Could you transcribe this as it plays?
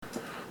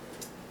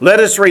Let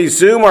us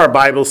resume our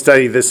Bible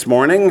study this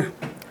morning,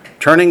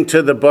 turning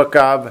to the book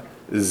of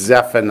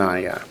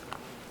Zephaniah.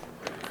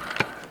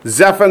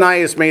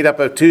 Zephaniah is made up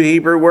of two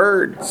Hebrew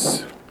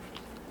words.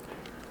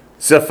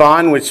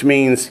 Zephon, which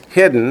means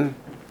hidden,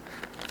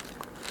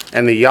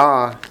 and the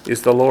Yah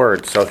is the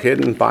Lord, so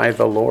hidden by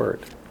the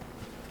Lord.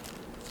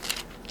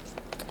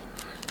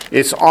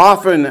 It's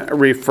often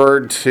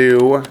referred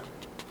to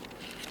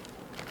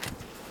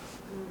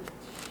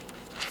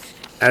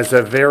as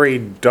a very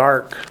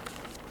dark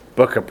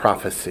book of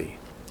prophecy,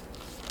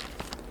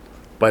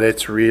 but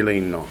it's really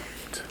not.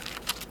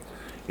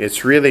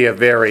 It's really a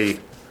very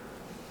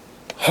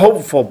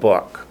hopeful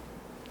book,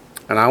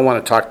 and I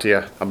want to talk to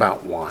you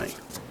about why.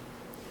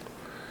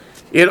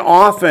 It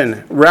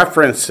often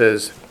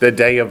references the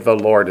day of the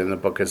Lord in the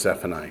book of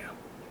Zephaniah.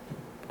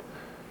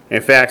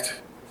 In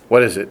fact,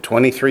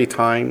 23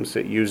 times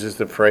it uses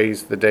the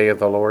phrase, the day of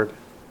the Lord?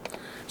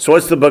 So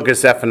what's the book of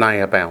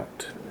Zephaniah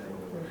about?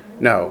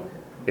 No,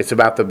 it's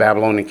about the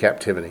Babylonian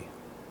captivity.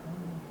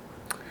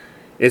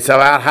 It's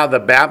about how the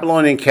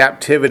Babylonian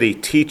captivity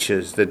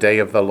teaches the day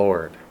of the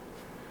Lord.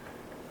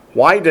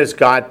 Why does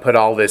God put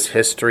all this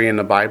history in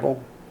the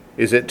Bible?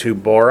 Is it to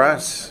bore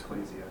us?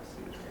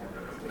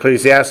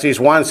 Ecclesiastes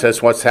 1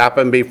 says what's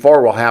happened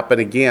before will happen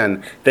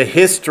again. The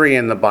history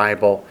in the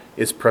Bible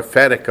is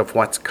prophetic of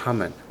what's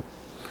coming.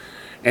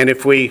 And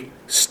if we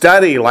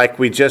study, like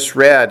we just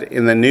read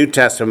in the New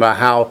Testament, about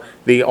how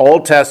the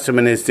Old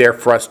Testament is there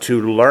for us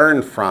to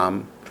learn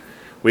from,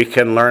 we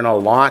can learn a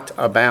lot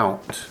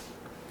about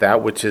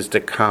that which is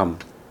to come.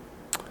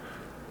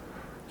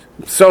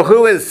 So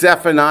who is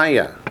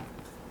Zephaniah?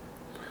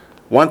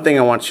 One thing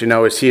I want you to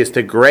know is he is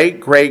the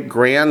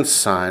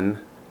great-great-grandson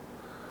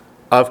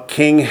of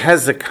King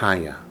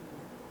Hezekiah,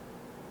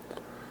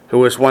 who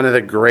was one of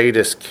the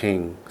greatest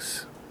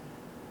kings.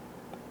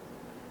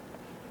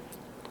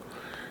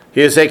 He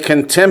is a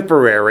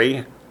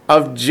contemporary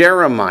of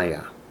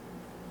Jeremiah.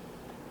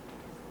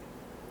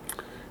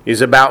 He's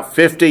about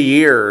 50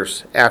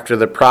 years after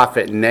the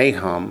prophet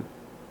Nahum.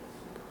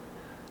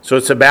 So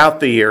it's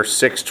about the year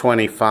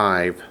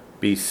 625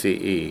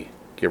 BCE,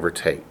 give or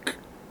take.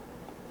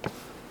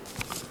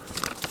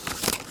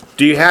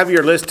 Do you have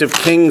your list of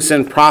kings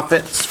and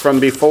prophets from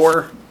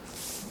before?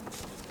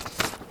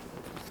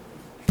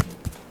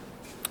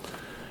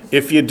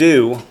 If you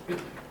do,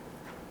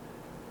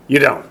 you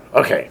don't.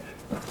 Okay.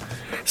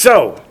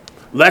 So,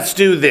 let's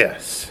do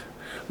this.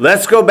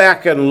 Let's go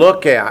back and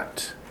look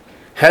at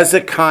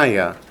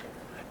Hezekiah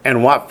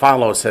and what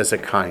follows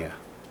Hezekiah.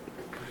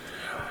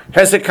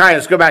 Hezekiah,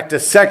 let's go back to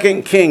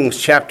 2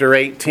 Kings chapter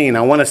 18.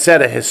 I want to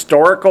set a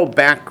historical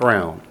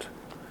background.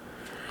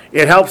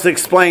 It helps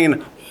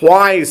explain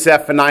why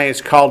Zephaniah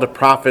is called to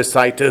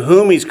prophesy, to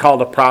whom he's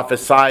called to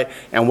prophesy,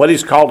 and what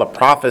he's called to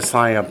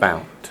prophesy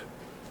about.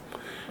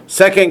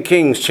 2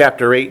 Kings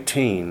chapter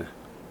 18,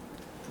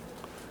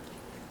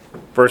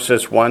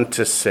 verses 1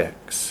 to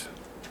 6.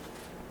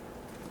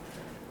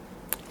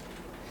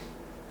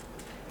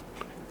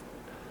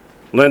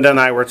 Linda and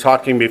I were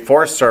talking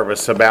before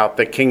service about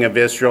the king of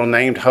Israel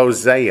named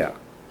Hosea.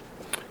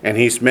 And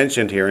he's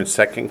mentioned here in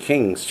 2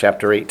 Kings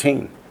chapter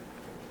 18.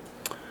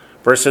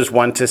 Verses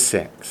 1 to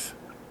 6.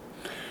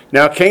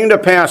 Now it came to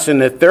pass in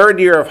the third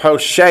year of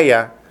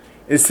Hoshea,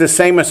 it's the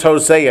same as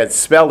Hosea, it's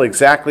spelled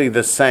exactly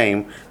the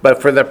same,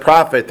 but for the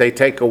prophet they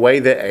take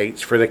away the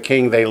H, for the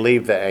king they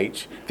leave the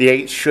H. The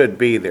H should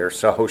be there,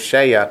 so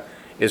Hoshea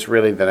is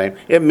really the name.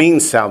 It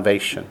means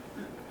salvation.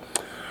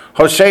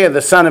 Hoshea,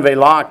 the son of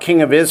Elah,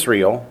 king of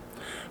Israel,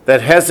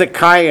 that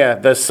Hezekiah,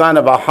 the son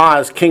of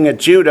Ahaz, king of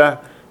Judah,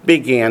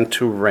 began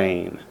to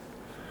reign.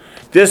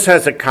 This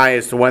Hezekiah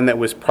is the one that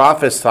was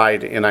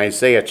prophesied in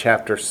Isaiah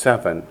chapter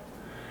 7,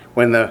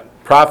 when the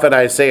prophet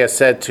Isaiah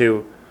said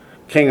to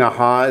King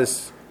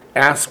Ahaz,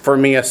 ask of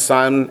me a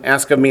sign.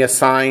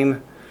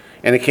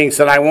 And the king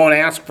said, I won't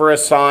ask for a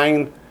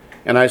sign.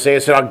 And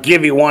Isaiah said, I'll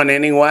give you one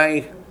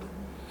anyway.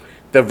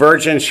 The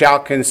virgin shall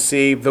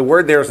conceive. The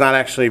word there is not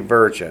actually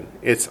virgin.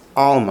 It's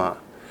Alma,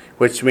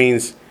 which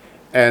means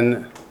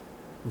an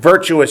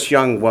virtuous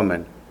young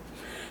woman.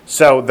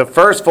 So the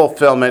first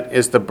fulfillment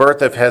is the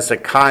birth of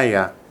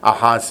Hezekiah,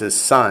 Ahaz's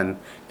son.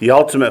 The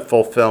ultimate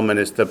fulfillment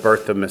is the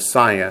birth of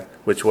Messiah,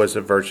 which was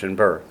a virgin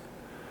birth.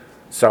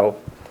 So,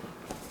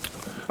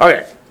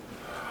 okay.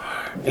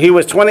 He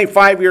was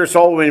 25 years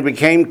old when he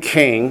became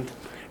king,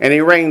 and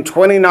he reigned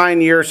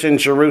 29 years in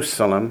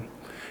Jerusalem.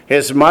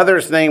 His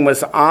mother's name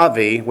was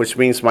Avi, which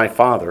means my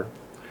father,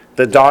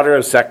 the daughter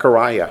of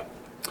Zechariah.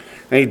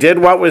 And he did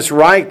what was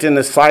right in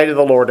the sight of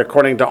the Lord,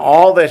 according to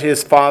all that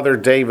his father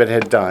David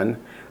had done.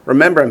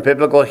 Remember, in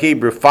biblical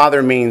Hebrew,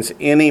 father means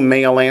any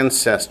male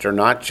ancestor,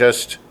 not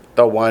just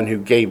the one who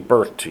gave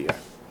birth to you.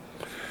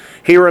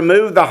 He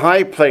removed the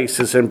high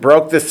places and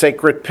broke the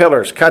sacred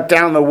pillars, cut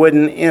down the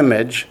wooden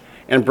image,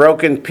 and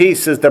broke in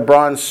pieces the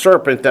bronze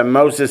serpent that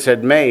Moses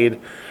had made.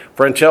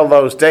 For until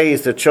those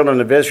days, the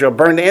children of Israel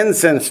burned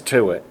incense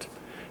to it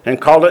and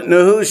called it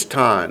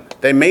Nehushtan.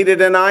 They made it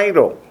an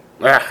idol.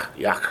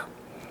 Yuck.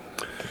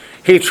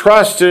 He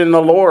trusted in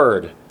the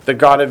Lord, the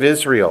God of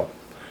Israel.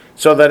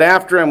 so that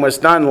after him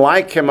was none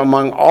like him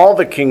among all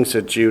the kings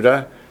of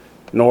Judah,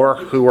 nor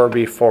who were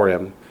before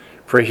him.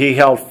 For he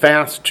held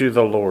fast to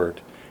the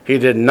Lord. He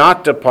did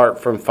not depart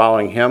from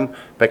following him,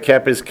 but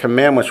kept his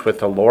commandments which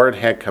the Lord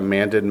had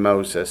commanded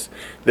Moses.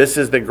 This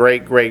is the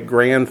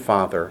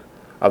great-great-grandfather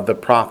of the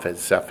prophet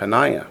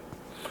Zephaniah.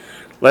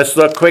 Let's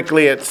look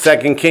quickly at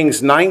 2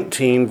 Kings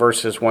 19,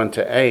 verses 1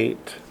 to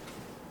 8.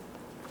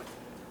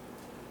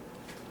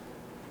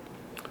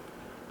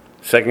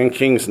 2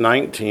 Kings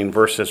 19,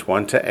 verses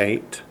 1 to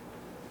 8.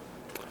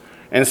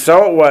 And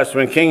so it was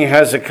when King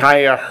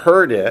Hezekiah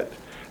heard it,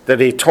 that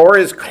he tore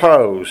his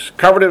clothes,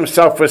 covered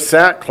himself with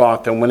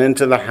sackcloth, and went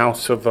into the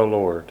house of the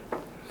Lord.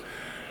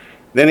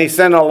 Then he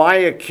sent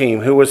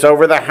Eliakim, who was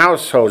over the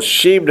household,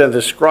 Shebna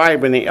the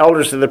scribe, and the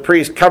elders of the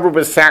priests, covered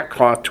with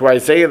sackcloth, to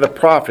Isaiah the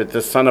prophet,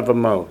 the son of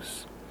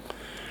Amoz.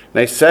 And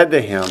they said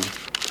to him,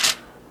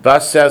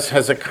 Thus says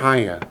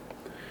Hezekiah,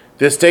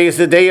 This day is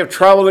the day of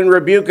trouble and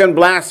rebuke and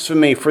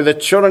blasphemy, for the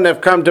children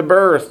have come to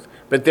birth,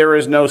 but there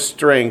is no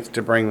strength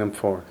to bring them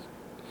forth.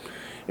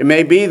 It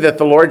may be that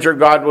the Lord your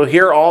God will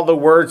hear all the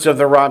words of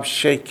the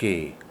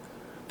Rabshakeh.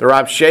 The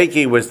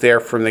Rabshakeh was there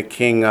from the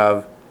king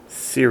of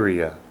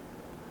Syria,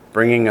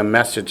 bringing a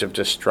message of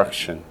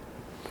destruction,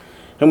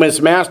 whom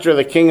his master,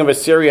 the king of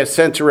Assyria,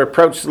 sent to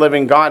reproach the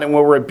living God, and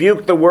will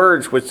rebuke the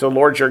words which the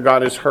Lord your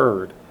God has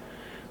heard.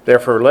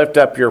 Therefore lift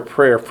up your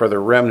prayer for the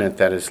remnant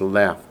that is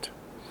left.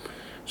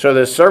 So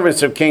the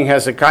servants of King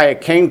Hezekiah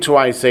came to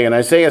Isaiah, and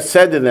Isaiah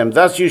said to them,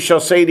 Thus you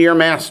shall say to your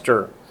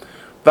master,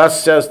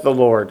 Thus says the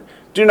Lord,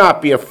 Do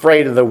not be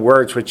afraid of the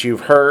words which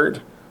you've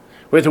heard,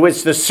 with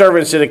which the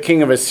servants of the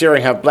king of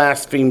Assyria have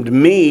blasphemed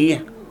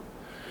me.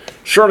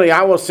 Surely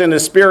I will send a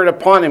spirit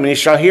upon him, and he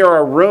shall hear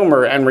a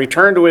rumor and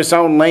return to his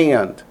own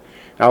land.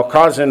 And I'll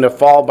cause him to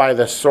fall by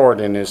the sword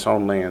in his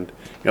own land.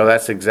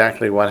 That's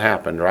exactly what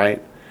happened,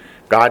 right?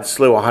 God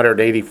slew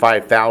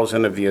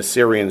 185,000 of the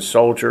Assyrian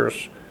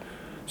soldiers.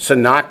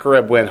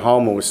 Sennacherib went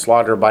home and was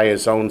slaughtered by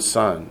his own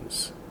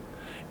sons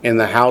in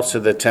the house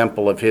of the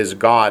temple of his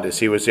God, as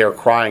he was there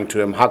crying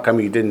to him, How come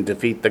you didn't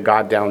defeat the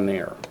God down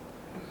there?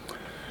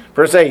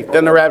 Verse 8,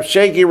 Then the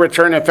Rabshakeh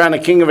returned and found the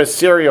king of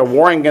Assyria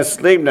warring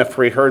against Libnah,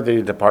 for he heard that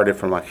he departed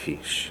from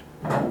Lachish.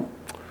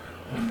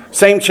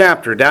 Same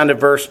chapter, down to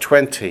verse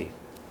 20.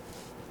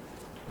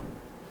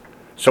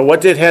 So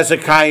what did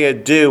Hezekiah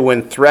do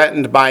when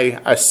threatened by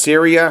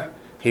Assyria?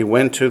 He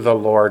went to the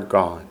Lord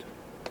God,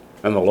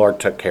 and the Lord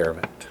took care of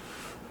it.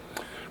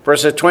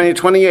 Verses 20 to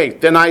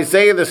 28, Then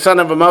Isaiah the son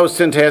of Amoz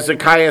sent to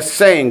Hezekiah,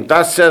 saying,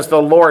 Thus says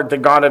the Lord, the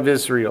God of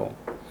Israel,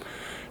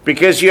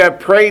 Because you have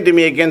prayed to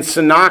me against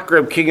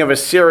Sennacherib, king of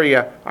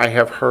Assyria, I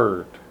have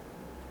heard.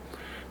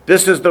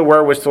 This is the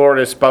word which the Lord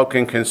has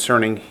spoken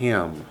concerning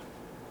him.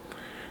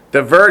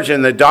 The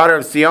virgin, the daughter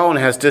of Zion,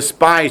 has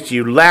despised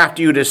you, laughed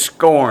you to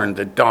scorn,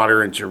 the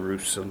daughter in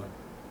Jerusalem.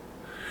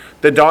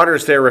 The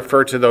daughters there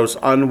refer to those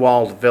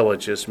unwalled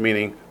villages,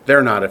 meaning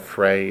they're not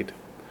afraid.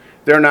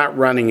 They're not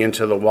running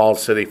into the walled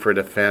city for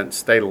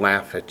defense. They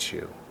laugh at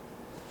you.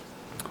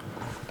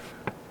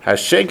 Has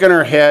shaken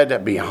her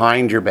head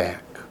behind your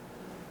back.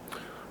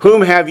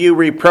 Whom have you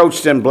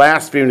reproached and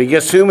blasphemed?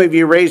 Against whom have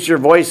you raised your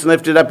voice and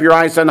lifted up your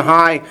eyes on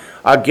high?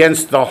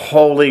 Against the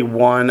Holy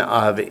One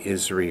of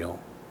Israel.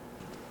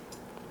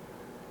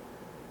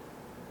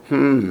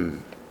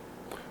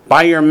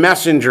 By your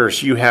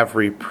messengers you have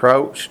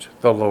reproached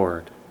the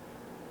Lord,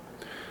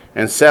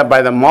 and said,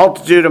 By the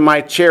multitude of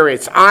my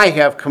chariots I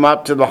have come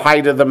up to the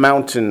height of the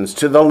mountains,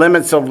 to the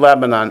limits of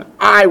Lebanon.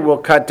 I will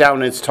cut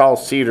down its tall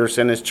cedars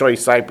and its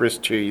choice cypress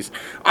trees.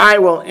 I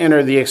will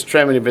enter the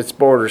extremity of its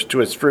borders to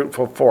its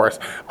fruitful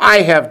forest.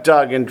 I have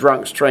dug and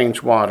drunk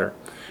strange water.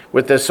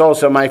 With the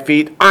soles of my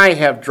feet I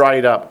have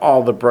dried up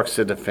all the brooks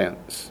of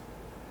defense.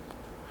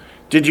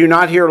 Did you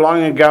not hear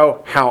long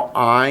ago how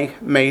I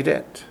made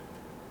it?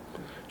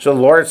 So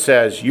the Lord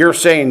says, You're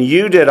saying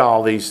you did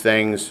all these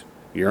things.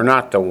 You're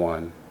not the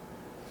one.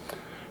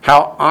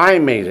 How I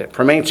made it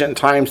from ancient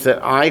times,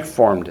 that I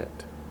formed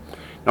it.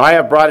 Now I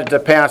have brought it to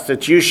pass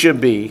that you should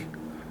be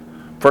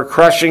for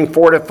crushing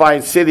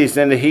fortified cities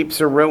into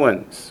heaps of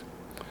ruins.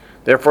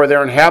 Therefore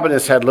their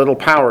inhabitants had little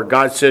power.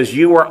 God says,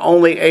 You were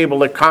only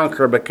able to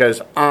conquer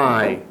because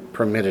I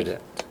permitted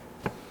it.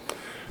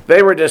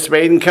 They were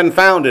dismayed and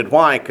confounded.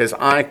 Why? Because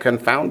I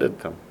confounded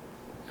them.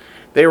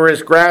 They were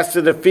as grass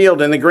of the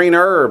field and the green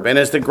herb, and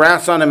as the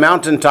grass on the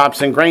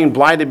mountaintops and grain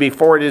blighted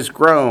before it is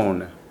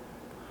grown.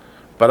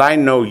 But I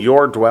know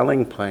your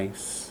dwelling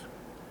place.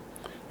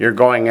 You're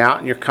going out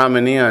and you're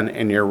coming in,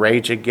 and you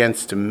rage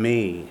against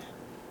me,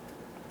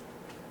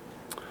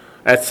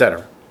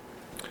 etc.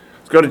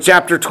 Let's go to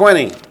chapter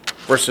 20,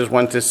 verses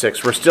 1 to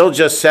 6. We're still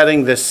just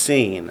setting the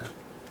scene.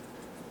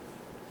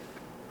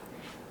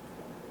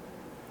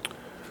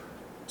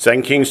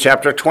 2 Kings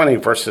chapter 20,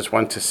 verses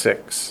 1 to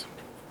 6.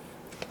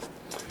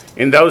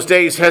 In those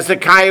days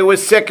Hezekiah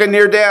was sick and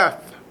near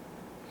death.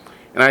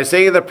 And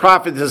Isaiah the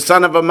prophet, the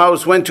son of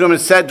Amoz, went to him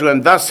and said to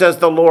him, Thus says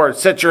the Lord,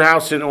 Set your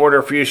house in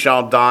order, for you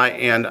shall die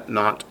and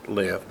not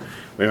live.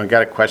 We haven't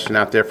got a question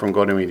out there from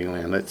GoToMeeting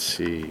Land. Let's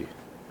see.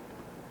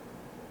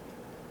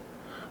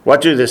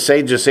 What do the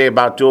sages say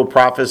about dual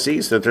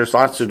prophecies? That there's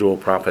lots of dual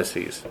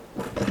prophecies.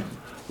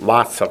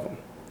 Lots of them.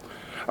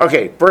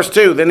 Okay, verse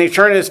 2. Then he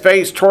turned his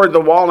face toward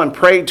the wall and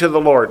prayed to the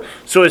Lord.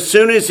 So as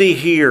soon as he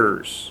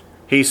hears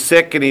he's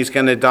sick and he's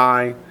going to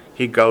die,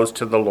 he goes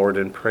to the Lord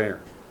in prayer.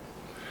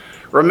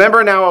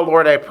 Remember now, O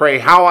Lord, I pray,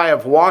 how I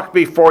have walked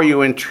before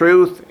you in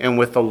truth and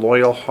with a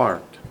loyal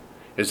heart.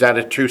 Is that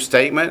a true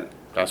statement?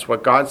 That's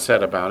what God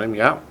said about him,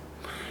 yeah.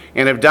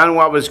 And have done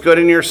what was good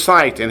in your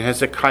sight. And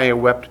Hezekiah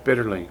wept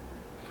bitterly.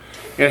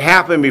 It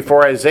happened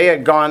before Isaiah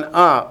had gone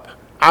up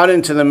out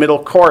into the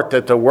middle court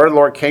that the word of the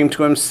Lord came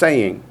to him,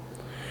 saying,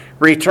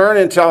 Return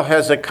and tell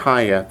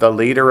Hezekiah, the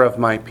leader of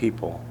my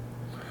people.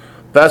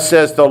 Thus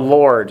says the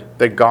Lord,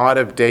 the God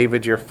of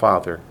David your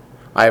father,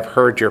 I have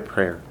heard your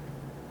prayer.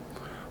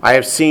 I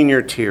have seen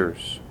your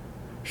tears.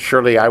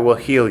 Surely I will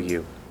heal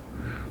you.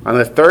 On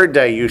the third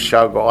day you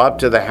shall go up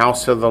to the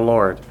house of the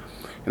Lord,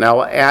 and I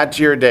will add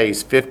to your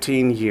days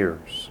 15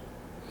 years.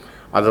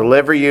 I'll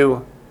deliver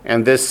you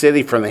and this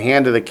city from the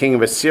hand of the king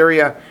of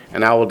Assyria,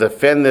 and I will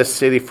defend this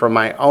city for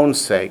my own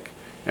sake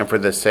and for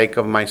the sake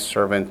of my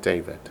servant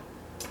David.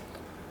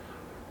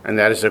 And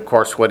that is, of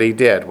course, what he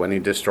did when he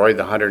destroyed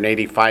the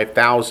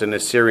 185,000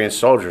 Assyrian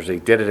soldiers. He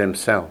did it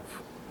himself,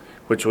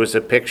 which was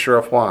a picture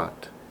of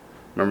what?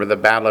 Remember the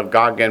battle of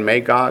Gog and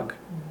Magog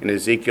in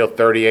Ezekiel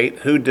 38?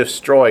 Who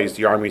destroys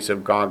the armies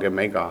of Gog and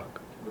Magog?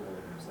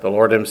 The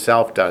Lord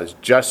himself does,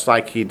 just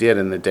like he did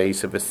in the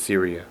days of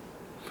Assyria.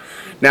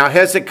 Now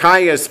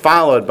Hezekiah is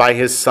followed by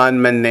his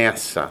son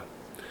Manasseh.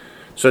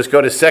 So let's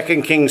go to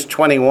 2 Kings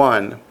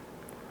 21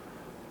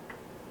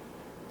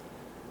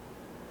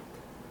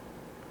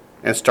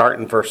 and start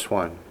in verse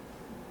 1.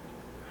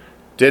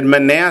 Did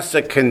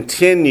Manasseh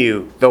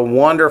continue the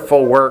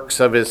wonderful works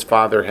of his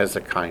father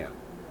Hezekiah?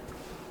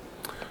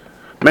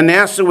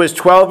 Manasseh was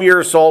 12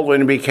 years old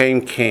when he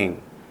became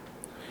king,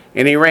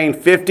 and he reigned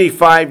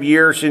 55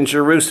 years in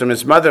Jerusalem.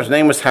 His mother's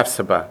name was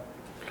Hephzibah.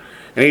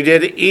 And he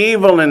did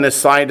evil in the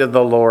sight of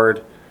the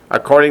Lord,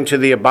 according to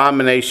the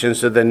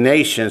abominations of the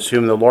nations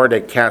whom the Lord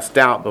had cast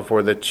out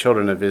before the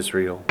children of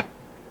Israel.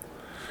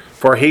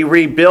 For he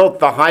rebuilt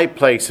the high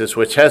places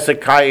which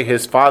Hezekiah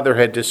his father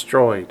had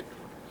destroyed.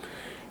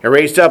 He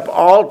raised up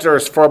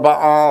altars for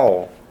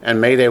Baal and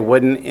made a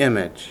wooden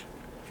image,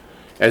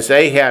 as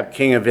Ahab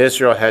king of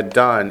Israel had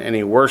done, and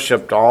he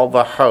worshipped all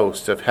the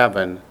host of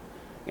heaven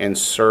and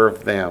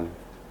served them.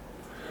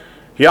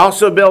 He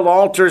also built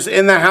altars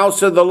in the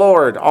house of the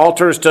Lord.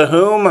 Altars to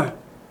whom?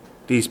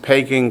 These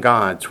pagan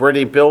gods. Where did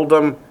he build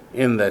them?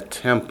 In the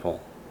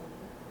temple.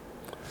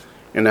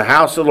 In the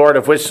house of the Lord,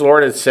 of which the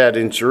Lord had said,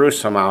 in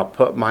Jerusalem I'll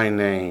put my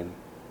name.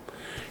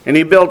 And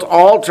he built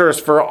altars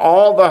for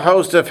all the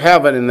host of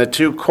heaven in the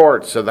two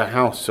courts of the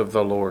house of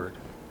the Lord.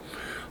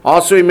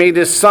 Also he made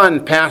his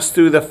son pass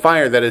through the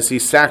fire, that is, he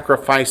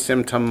sacrificed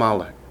him to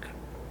Moloch.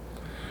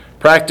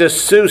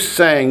 Practiced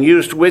soothsaying,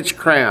 used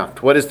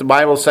witchcraft. What does the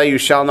Bible say? You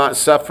shall not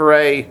suffer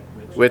a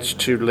witch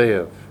to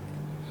live.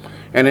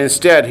 And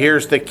instead,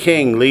 here's the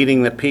king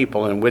leading the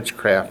people in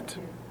witchcraft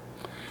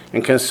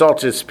and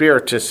consulted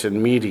spiritists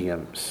and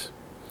mediums.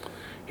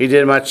 He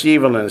did much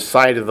evil in the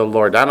sight of the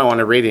Lord. I don't want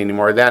to read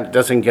anymore. That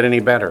doesn't get any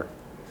better.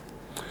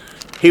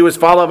 He was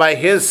followed by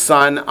his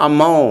son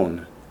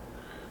Ammon.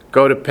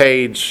 Go to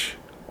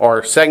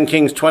 2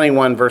 Kings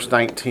 21, verse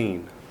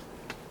 19.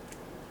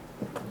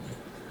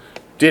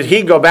 Did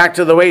he go back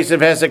to the ways of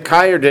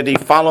Hezekiah, or did he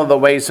follow the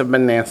ways of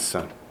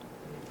Manasseh?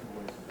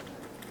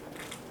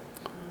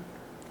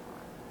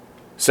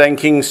 2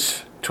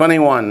 Kings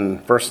 21,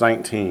 verse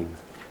 19.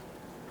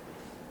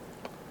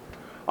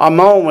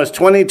 Ammon was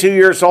 22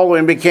 years old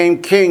when he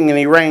became king, and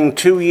he reigned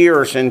 2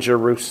 years in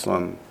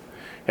Jerusalem.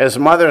 His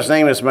mother's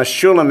name is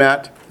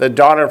Meshullemeth, the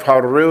daughter of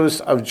Haruz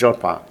of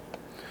Joppa.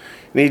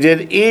 And he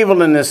did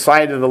evil in the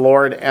sight of the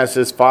Lord, as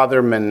his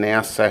father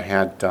Manasseh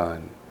had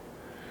done.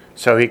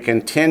 So he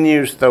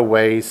continues the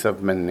ways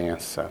of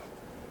Manasseh.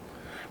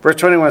 Verse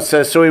 21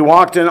 says, So he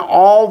walked in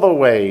all the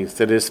ways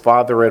that his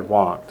father had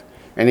walked,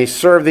 and he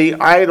served the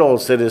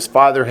idols that his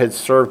father had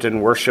served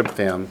and worshipped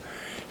them.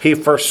 He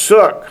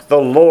forsook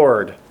the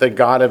Lord, the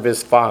God of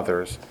his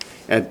fathers,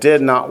 and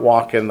did not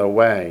walk in the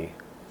way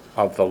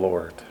of the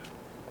Lord.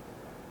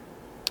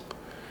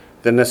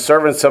 Then the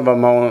servants of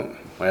Ammon,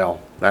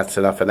 well, that's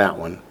enough of that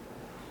one.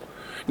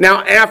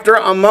 Now after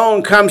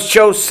Ammon comes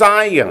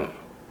Josiah.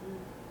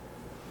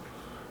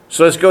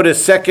 So let's go to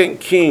 2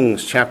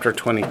 Kings chapter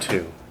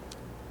 22.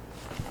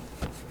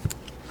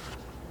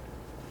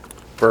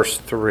 Verse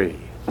 3.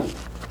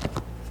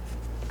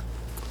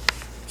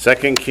 2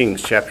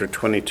 Kings chapter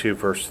 22,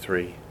 verse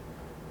 3.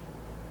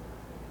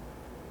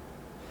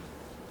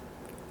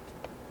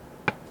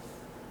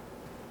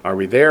 Are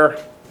we there?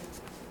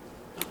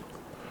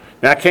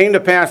 Now it came to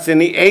pass in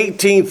the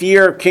 18th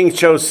year of King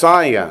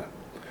Josiah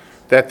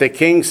that the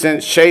king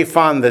sent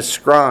Shaphan the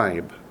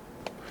scribe,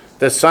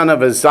 the son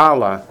of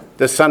Azallah,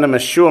 the son of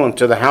Meshullam,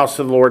 to the house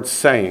of the Lord,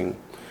 saying,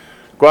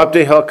 Go up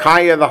to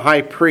Hilkiah the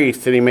high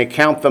priest, that he may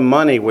count the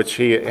money which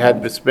he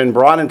had been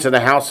brought into the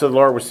house of the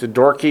Lord, which the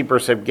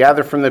doorkeepers have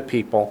gathered from the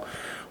people,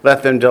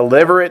 Let them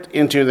deliver it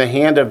into the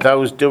hand of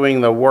those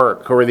doing the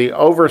work, who are the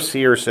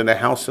overseers in the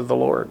house of the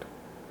Lord,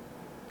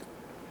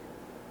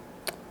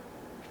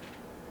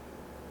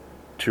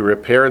 to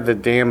repair the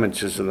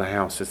damages in the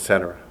house,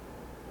 etc.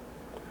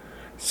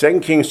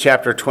 2 Kings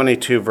chapter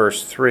 22,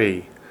 verse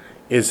 3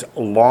 is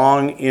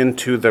long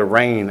into the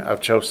reign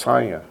of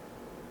Josiah.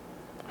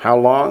 How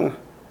long?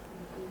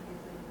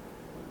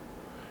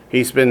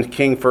 He's been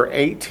king for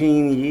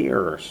 18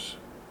 years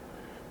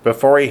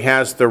before he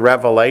has the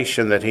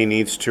revelation that he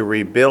needs to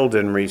rebuild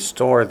and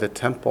restore the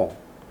temple,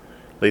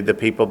 lead the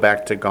people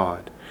back to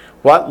God.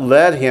 What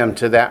led him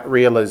to that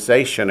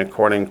realization,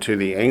 according to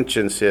the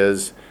ancients,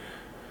 is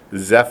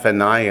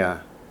Zephaniah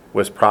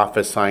was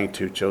prophesying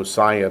to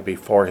Josiah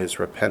before his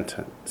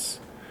repentance.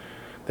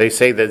 They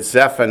say that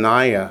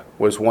Zephaniah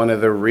was one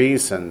of the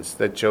reasons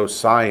that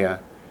Josiah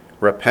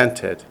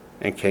repented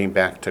and came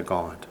back to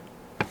God.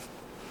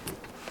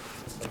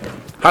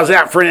 How's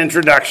that for an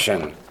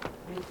introduction?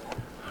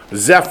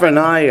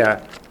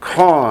 Zephaniah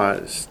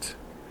caused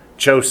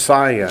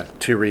Josiah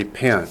to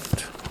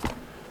repent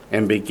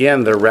and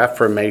begin the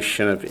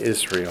reformation of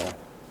Israel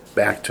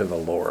back to the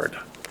Lord.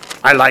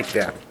 I like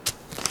that.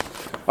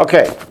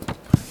 Okay,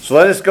 so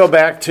let us go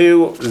back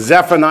to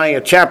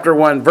Zephaniah chapter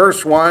 1,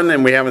 verse 1,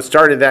 and we haven't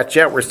started that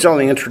yet. We're still in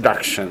the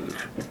introduction.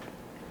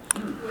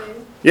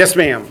 Lynn, Yes,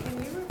 ma'am. can you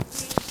repeat,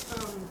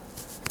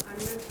 I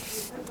missed, you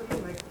said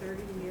something like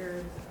 30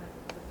 years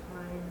at the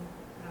time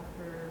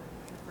after, I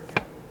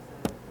forget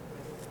what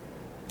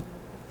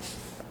you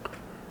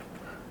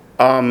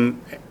said.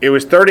 It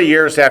was 30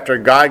 years after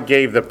God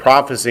gave the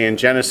prophecy in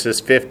Genesis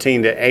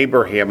 15 to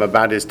Abraham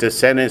about his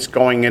descendants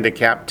going into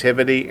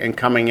captivity and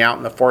coming out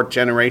in the fourth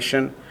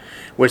generation.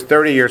 It was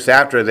 30 years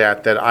after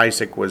that that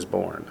Isaac was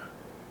born.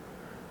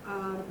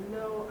 No,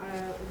 go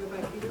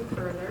back even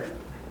further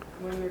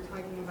when you're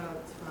talking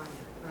about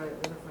Zephaniah.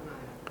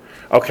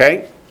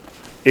 Okay,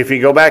 if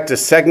you go back to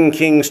 2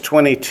 Kings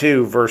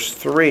 22, verse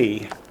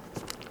 3,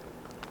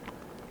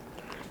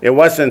 it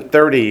wasn't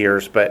 30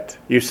 years, but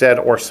you said,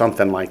 or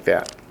something like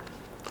that.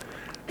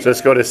 So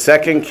let's go to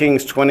 2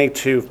 Kings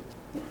 22,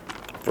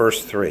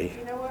 verse 3. You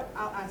know what?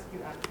 I'll ask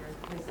you after,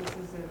 because this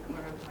isn't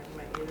what I'm talking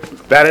about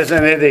either. That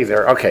isn't it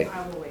either. Okay,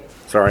 I will wait.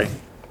 sorry.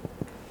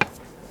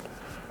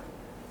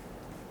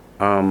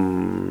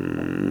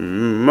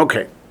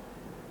 Okay.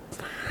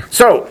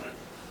 So,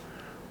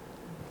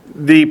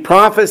 the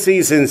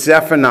prophecies in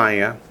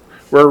Zephaniah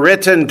were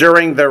written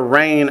during the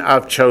reign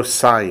of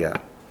Josiah,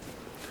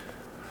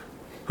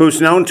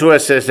 who's known to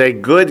us as a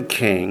good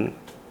king,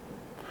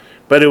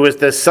 but who was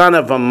the son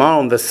of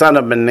Ammon, the son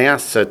of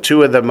Manasseh,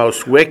 two of the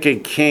most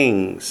wicked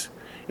kings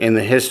in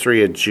the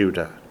history of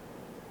Judah.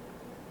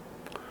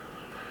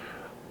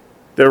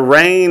 The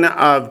reign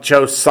of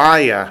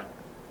Josiah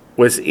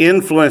was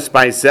influenced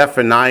by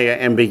Zephaniah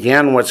and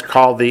began what's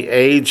called the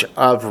Age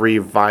of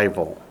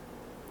Revival,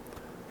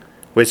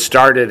 which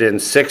started in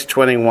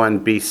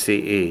 621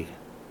 BCE.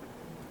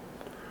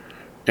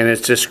 And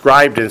it's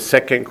described in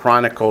 2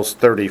 Chronicles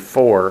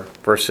 34,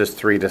 verses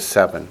 3 to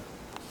 7.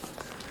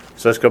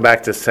 So let's go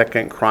back to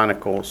 2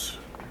 Chronicles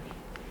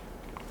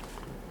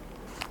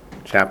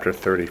chapter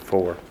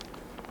 34.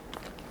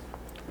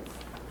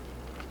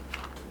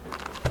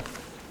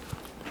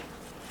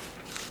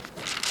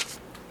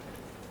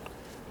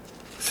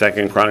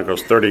 Second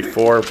Chronicles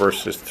 34,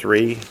 verses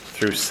 3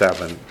 through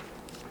 7.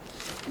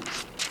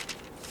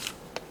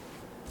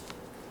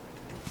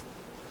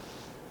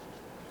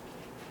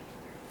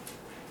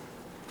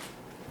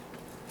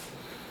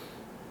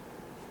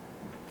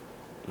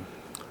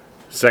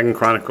 Second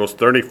Chronicles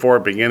 34,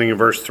 beginning in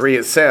verse 3,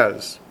 it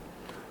says,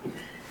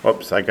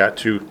 oops, I got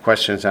two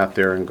questions out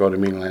there and go to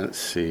me. Let's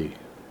see.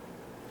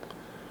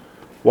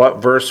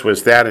 What verse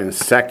was that in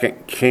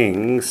 2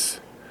 Kings?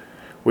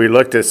 We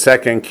looked at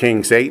 2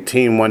 Kings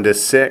 18, 1 to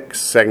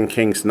 6, 2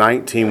 Kings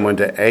 19, 1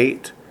 to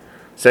 8,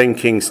 2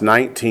 Kings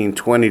 19,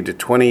 20 to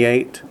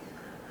 28,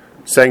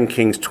 2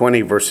 Kings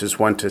 20, verses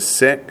 1 to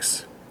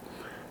 6,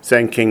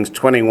 2 Kings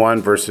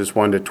 21, verses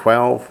 1 to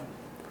 12,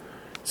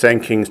 2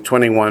 Kings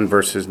 21,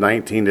 verses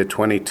 19 to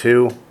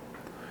 22,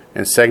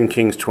 and 2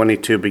 Kings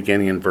 22,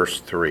 beginning in verse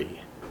 3.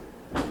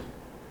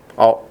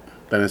 Oh,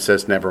 then it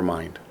says, never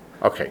mind.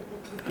 Okay.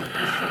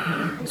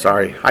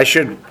 Sorry. I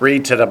should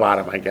read to the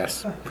bottom, I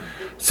guess.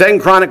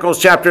 2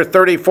 Chronicles chapter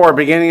 34,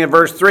 beginning in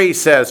verse 3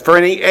 says, for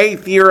in the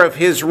 8th year of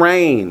his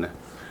reign,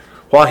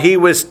 while he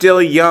was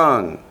still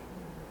young,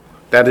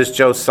 that is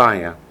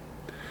Josiah,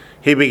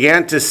 he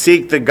began to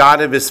seek the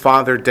God of his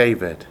father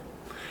David.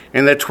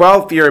 In the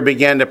 12th year, he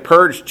began to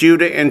purge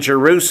Judah and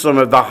Jerusalem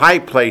of the high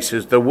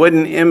places, the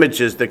wooden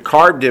images, the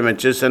carved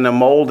images, and the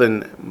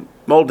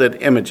molded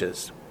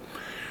images.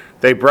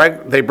 They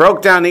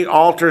broke down the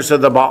altars of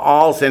the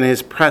Baals in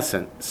his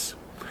presence,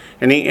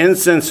 and the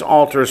incense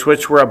altars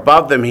which were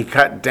above them he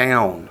cut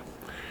down.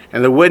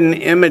 And the wooden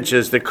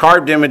images, the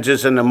carved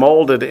images, and the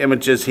molded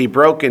images he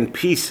broke in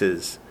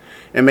pieces,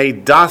 and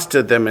made dust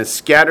of them, and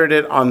scattered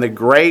it on the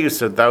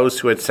graves of those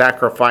who had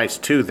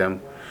sacrificed to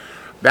them.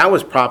 That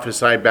was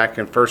prophesied back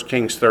in 1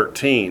 Kings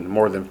 13,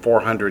 more than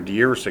 400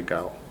 years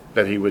ago.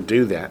 that he would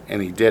do that,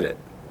 and he did it.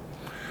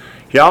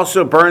 He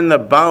also burned the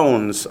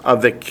bones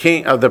of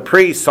the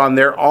priests on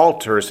their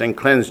altars and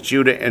cleansed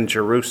Judah and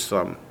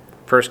Jerusalem.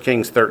 1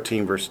 Kings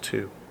 13, verse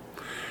 2.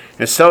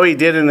 And so he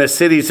did in the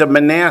cities of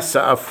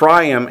Manasseh,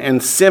 Ephraim,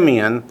 and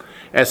Simeon,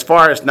 as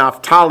far as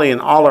Naphtali,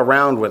 and all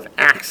around with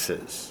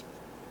axes.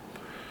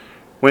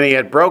 When he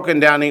had broken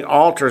down the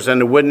altars and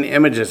the wooden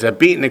images, had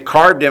beaten the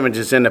carved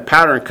images into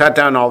powder, and cut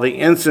down all the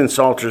incense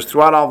altars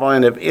throughout all the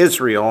land of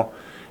Israel,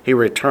 he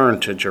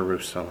returned to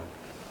Jerusalem.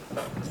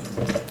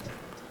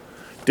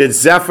 Did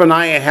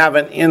Zephaniah have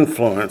an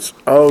influence?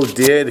 Oh,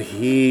 did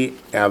he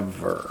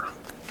ever?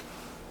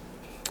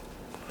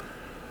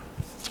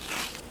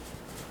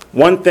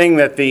 One thing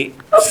that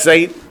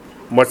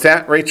what's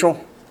that,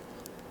 Rachel?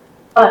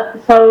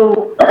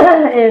 So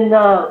in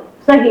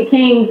 2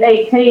 Kings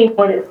 18,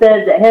 when it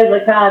said that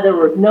Hezekiah, there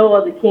was no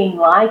other king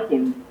like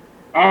him,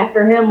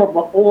 after him or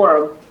before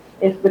him,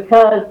 it's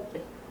because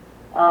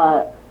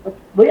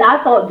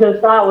I thought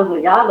Josiah was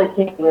a godly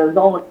king, but it was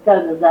only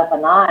because of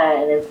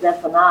Zephaniah, and if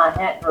Zephaniah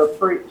hadn't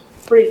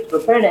preached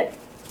repentance,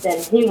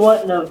 then he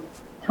wouldn't have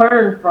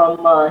turned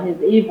from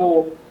his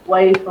evil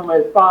ways from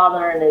his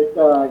father and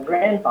his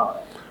grandfather.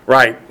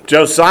 Right.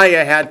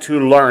 Josiah had to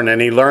learn,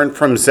 and he learned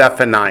from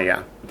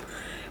Zephaniah.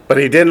 But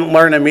he didn't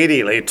learn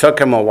immediately. It took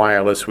him a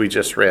while, as we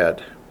just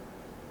read.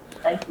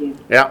 Thank you.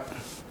 Yeah.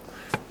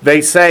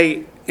 They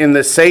say in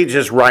the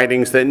sages'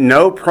 writings that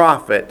no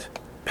prophet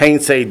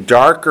paints a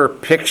darker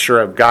picture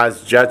of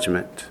God's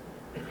judgment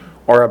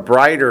or a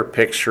brighter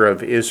picture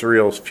of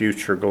Israel's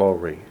future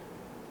glory.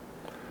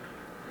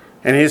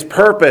 And his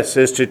purpose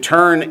is to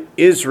turn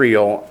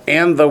Israel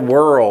and the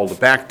world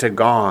back to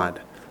God,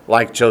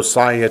 like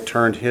Josiah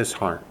turned his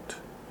heart.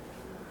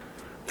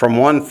 From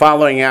one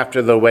following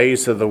after the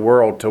ways of the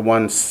world to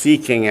one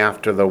seeking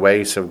after the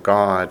ways of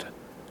God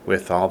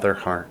with all their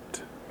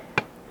heart.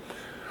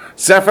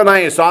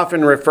 Zephaniah is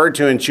often referred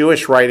to in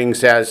Jewish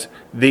writings as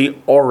the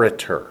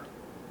orator.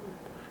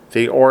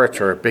 The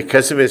orator,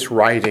 because of his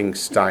writing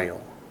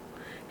style.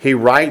 He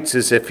writes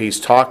as if he's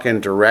talking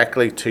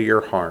directly to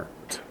your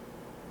heart.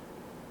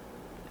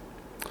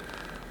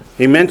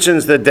 He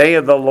mentions the day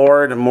of the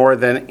Lord more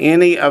than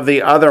any of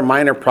the other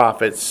minor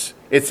prophets.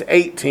 It's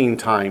 18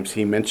 times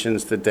he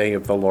mentions the day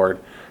of the Lord.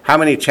 How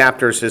many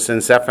chapters is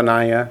in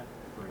Zephaniah?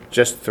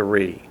 Just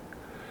 3.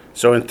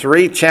 So in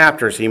 3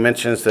 chapters he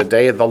mentions the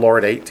day of the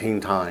Lord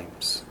 18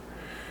 times.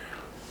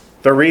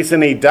 The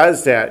reason he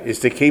does that is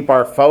to keep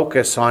our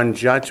focus on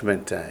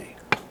Judgment Day.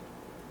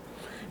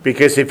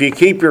 Because if you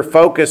keep your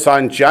focus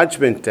on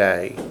Judgment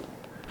Day,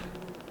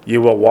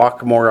 you will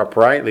walk more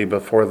uprightly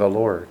before the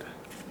Lord.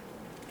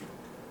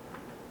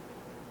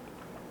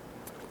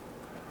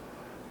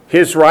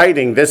 His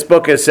writing, this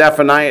book of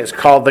Zephaniah, is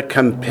called the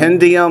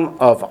Compendium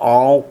of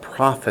All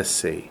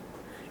Prophecy,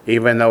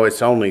 even though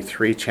it's only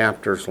 3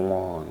 chapters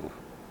long.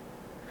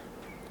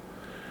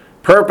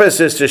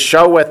 Purpose is to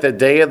show what the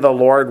day of the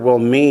Lord will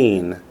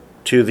mean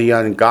to the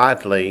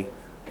ungodly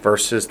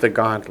versus the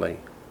godly.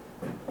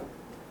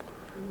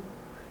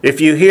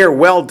 If you hear,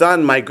 "Well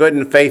done, my good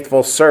and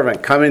faithful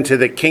servant, come into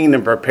the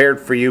kingdom prepared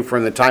for you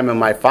from the time of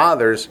my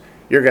fathers,"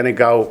 you're going to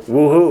go,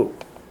 woohoo.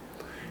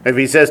 If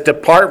he says,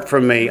 "Depart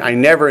from me, I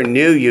never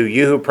knew you,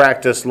 you who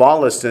practice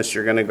lawlessness,"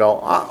 you're going to go,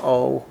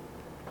 uh-oh.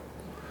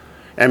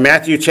 And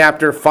Matthew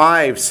chapter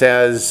 5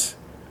 says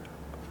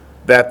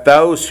that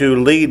those who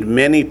lead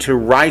many to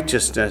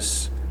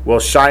righteousness will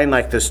shine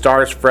like the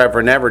stars forever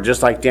and ever,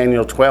 just like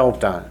Daniel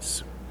 12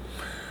 does.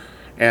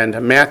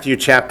 And Matthew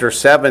chapter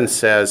 7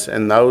 says,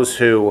 and those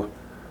who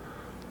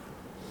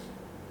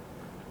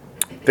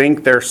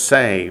think they're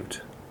saved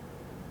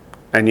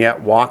and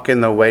yet walk in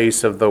the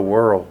ways of the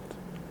world,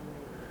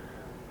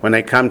 when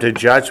they come to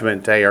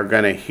Judgment Day, are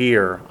going to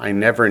hear, "I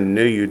never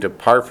knew you,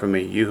 depart from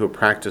me, you who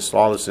practice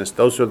lawlessness."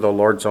 Those are the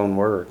Lord's own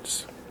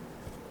words,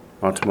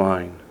 not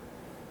mine.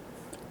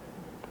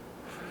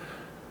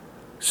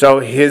 So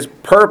his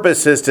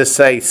purpose is to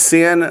say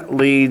sin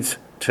leads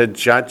to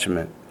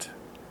judgment,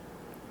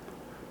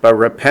 but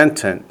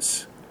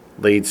repentance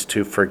leads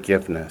to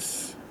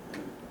forgiveness.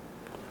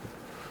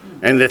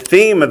 And the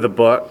theme of the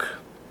book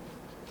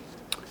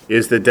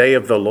is the day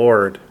of the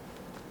Lord,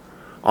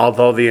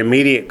 although the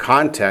immediate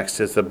context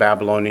is the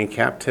Babylonian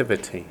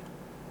captivity.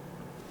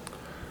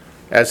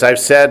 As I've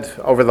said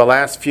over the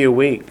last few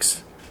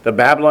weeks, the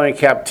Babylonian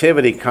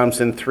captivity comes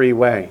in 3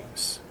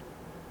 ways.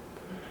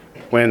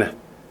 When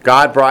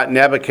God brought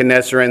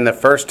Nebuchadnezzar in the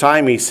first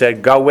time, he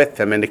said, "Go with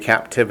them into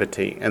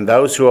captivity." And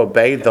those who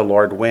obeyed the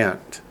Lord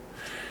went.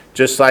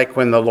 Just like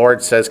when the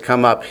Lord says,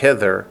 "Come up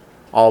hither,"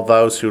 all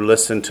those who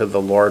listen to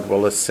the Lord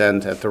will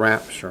ascend at the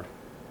rapture.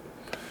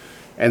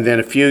 And then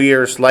a few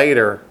years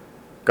later,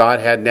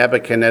 God had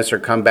Nebuchadnezzar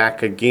come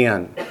back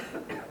again.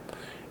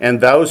 And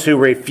those who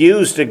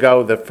refused to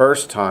go the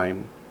first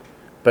time,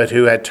 but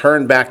who had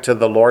turned back to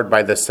the Lord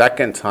by the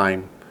second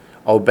time,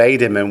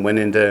 obeyed him and went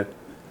into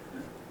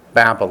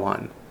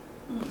Babylon.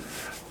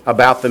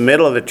 About the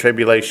middle of the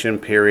tribulation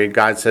period,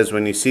 God says,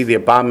 when you see the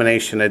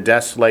abomination of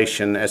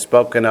desolation as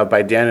spoken of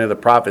by Daniel the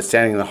prophet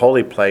standing in the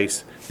holy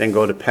place, then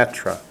go to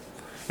Petra.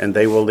 and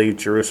they will leave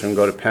Jerusalem and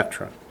go to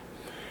Petra.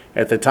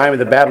 At the time of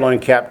the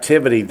Babylonian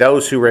captivity,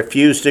 those who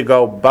refused to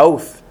go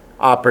both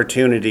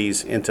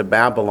opportunities into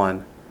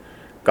Babylon,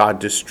 God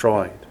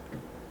destroyed.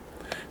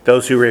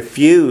 Those who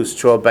refuse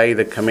to obey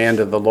the command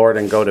of the Lord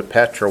and go to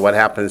Petra, what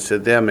happens to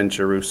them in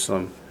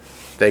Jerusalem?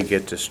 They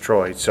get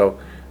destroyed. So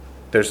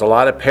there's a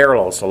lot of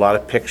parallels, a lot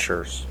of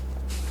pictures.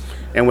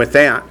 And with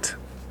that,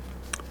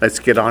 let's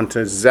get on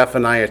to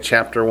Zephaniah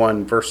chapter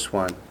 1, verse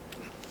 1.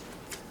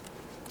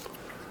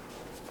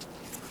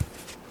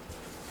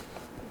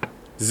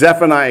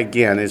 Zephaniah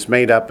again is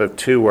made up of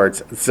two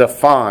words.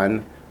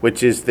 Zephon,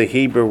 which is the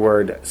Hebrew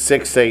word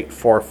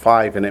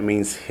 6845, and it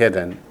means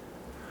hidden.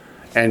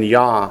 And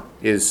Yah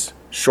is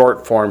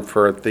short form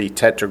for the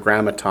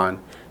tetragrammaton,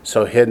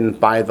 so hidden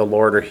by the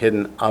Lord or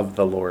hidden of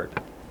the Lord.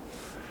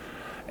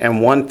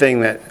 And one thing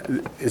that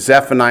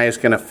Zephaniah is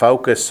going to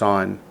focus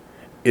on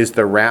is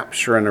the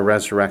rapture and the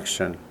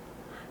resurrection,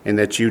 and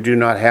that you do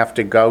not have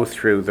to go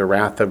through the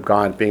wrath of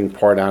God being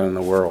poured out in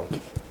the world.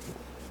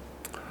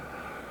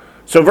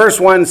 So verse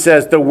 1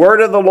 says, "The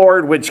word of the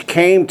Lord which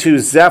came to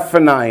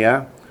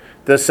Zephaniah,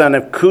 the son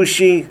of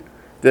Cushi,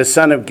 the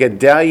son of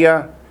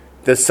Gedaliah,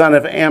 the son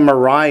of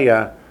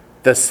Amariah,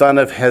 the son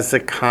of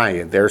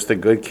Hezekiah." There's the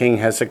good King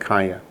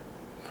Hezekiah.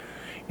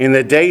 "In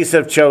the days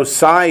of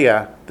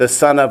Josiah, the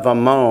son of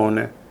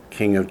Ammon,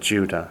 king of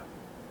Judah."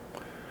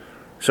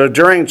 So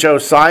during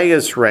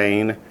Josiah's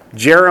reign,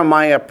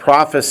 Jeremiah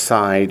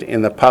prophesied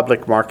in the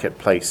public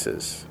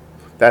marketplaces.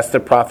 That's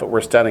the prophet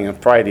we're studying on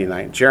Friday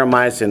night.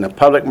 Jeremiah's in the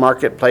public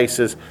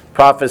marketplaces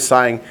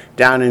prophesying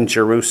down in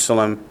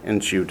Jerusalem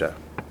and Judah.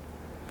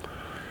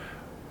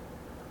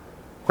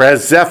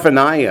 Whereas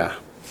Zephaniah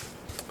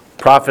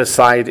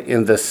prophesied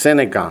in the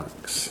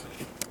synagogues.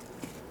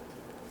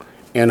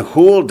 And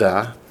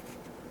Huldah,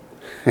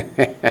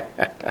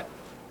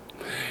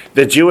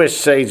 the Jewish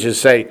sages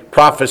say,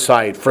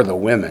 prophesied for the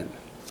women.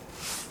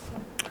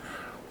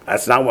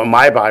 That's not what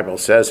my Bible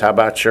says. How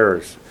about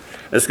yours?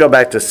 Let's go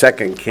back to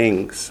 2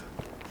 Kings.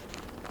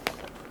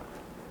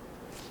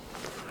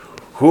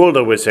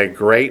 Huldah was a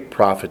great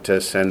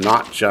prophetess, and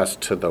not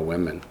just to the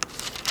women.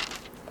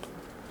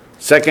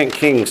 2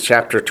 Kings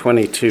chapter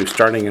 22,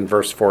 starting in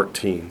verse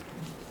 14.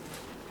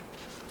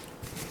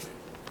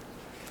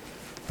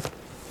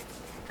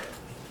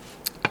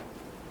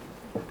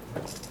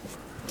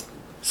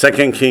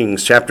 Second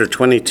Kings chapter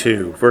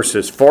 22,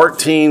 verses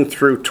 14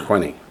 through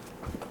 20.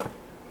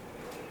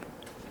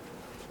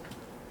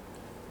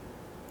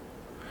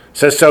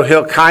 Says, "So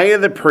Hilkiah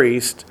the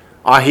priest,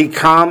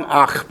 Ahikam,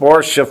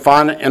 Achbor,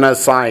 Shaphan, and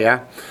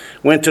Isaiah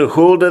went to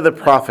Huldah the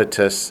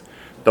prophetess,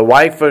 the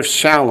wife of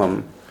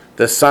Shallum,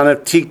 the son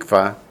of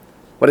Tikva."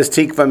 What does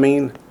Tikva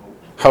mean?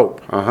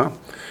 Hope.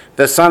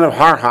 "The son of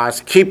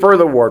Harhas, keeper of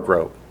the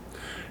wardrobe.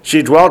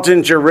 She dwelt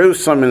in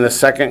Jerusalem in the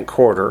second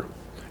quarter,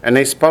 and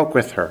they spoke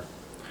with her.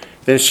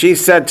 Then she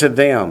said to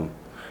them,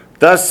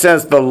 'Thus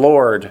says the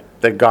Lord,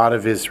 the God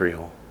of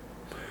Israel,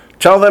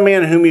 tell the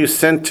man whom you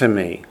sent to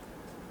me.'"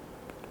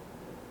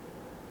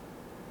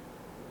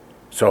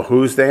 So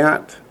who's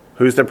that?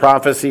 Who's the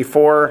prophecy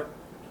for?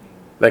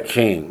 The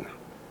king,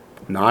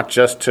 not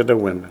just to the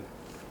women.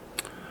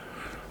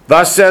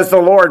 "Thus says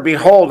the Lord,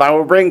 behold, I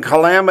will bring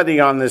calamity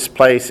on this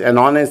place and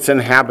on its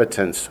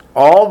inhabitants,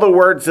 all the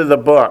words of the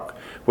book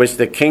which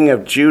the king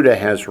of Judah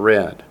has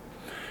read,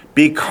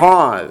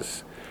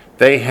 because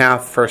they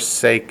have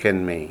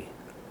forsaken me."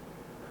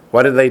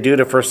 What did they do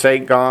to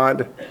forsake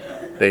God?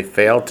 They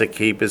failed to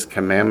keep his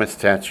commandments,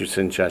 statutes,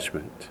 and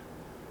judgment.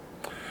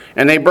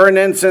 "And they burned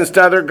incense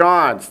to other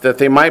gods, that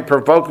they might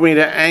provoke me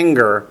to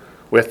anger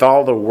with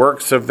all the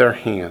works of their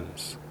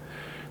hands.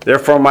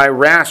 Therefore my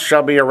wrath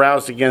shall be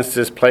aroused against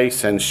this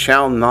place, and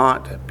shall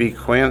not be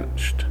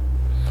quenched.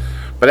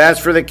 But as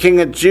for the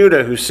king of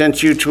Judah, who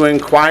sent you to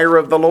inquire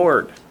of the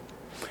Lord,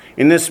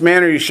 in this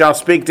manner you shall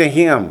speak to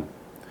him.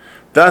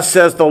 Thus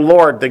says the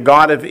Lord, the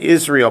God of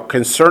Israel,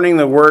 concerning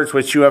the words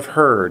which you have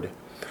heard,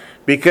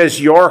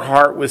 because your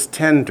heart was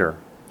tender,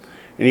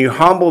 and you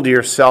humbled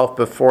yourself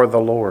before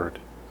the Lord.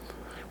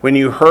 When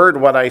you heard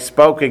what I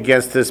spoke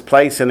against this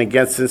place and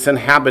against its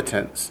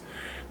inhabitants,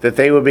 that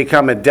they would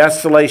become a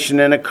desolation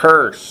and a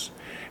curse,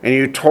 and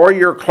you tore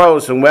your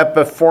clothes and wept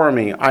before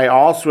me, I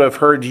also have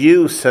heard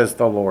you, says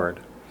the Lord.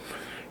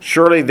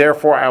 Surely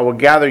therefore I will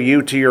gather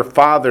you to your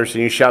fathers,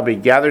 and you shall be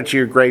gathered to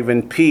your grave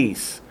in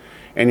peace,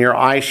 and your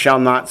eyes shall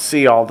not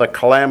see all the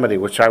calamity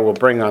which I will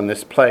bring on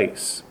this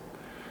place."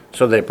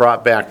 So they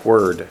brought back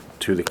word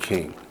to the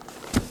king.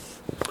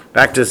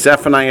 Back to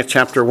Zephaniah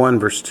chapter 1,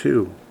 verse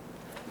 2.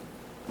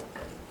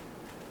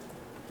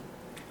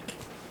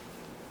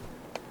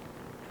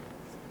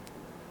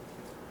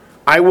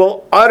 "I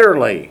will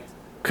utterly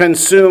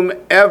consume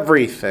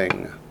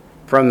everything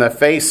from the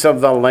face of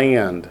the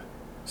land,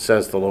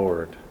 says the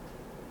Lord."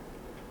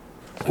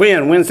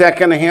 When? When's that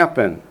going to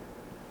happen?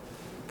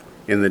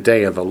 In the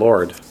day of the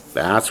Lord.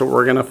 That's what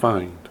we're going to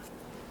find.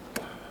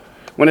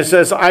 When it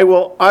says, "I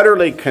will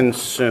utterly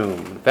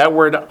consume," that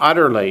word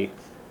utterly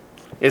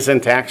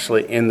isn't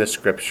actually in the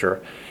scripture.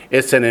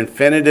 It's an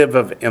infinitive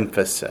of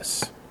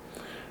emphasis.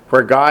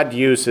 where God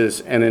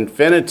uses an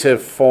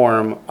infinitive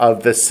form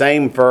of the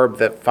same verb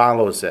that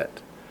follows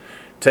it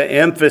to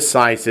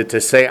emphasize it, to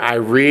say, I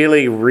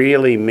really,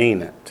 really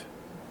mean it.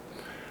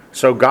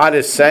 So God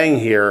is saying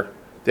here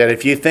that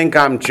if you think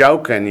I'm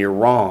joking, you're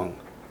wrong.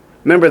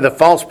 Remember, the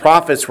false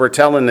prophets were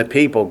telling the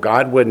people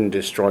God wouldn't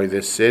destroy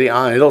this city.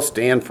 It'll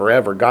stand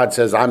forever. God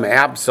says, I'm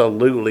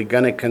absolutely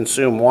going to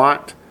consume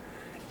what?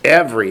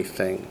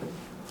 Everything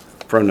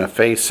from the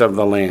face of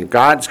the land.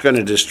 God's going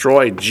to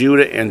destroy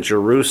Judah and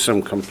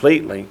Jerusalem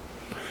completely.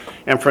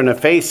 And from the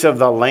face of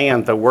the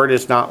land, the word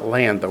is not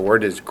land, the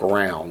word is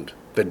ground,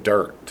 the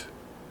dirt.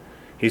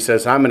 He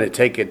says, I'm going to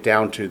take it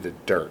down to the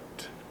dirt.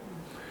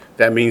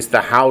 That means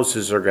the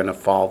houses are going to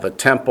fall, the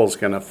temple's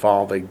going to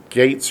fall, the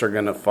gates are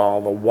going to fall,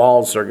 the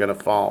walls are going to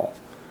fall.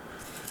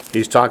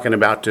 He's talking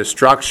about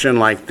destruction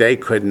like they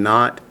could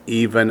not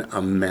even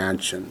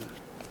imagine.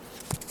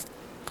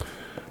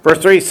 Verse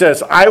 3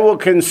 says, I will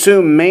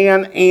consume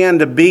man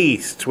and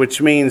beast,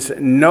 which means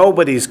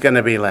nobody's going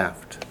to be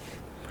left.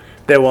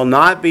 There will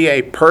not be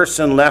a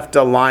person left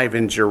alive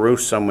in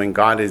Jerusalem when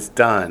God is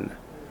done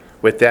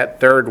with that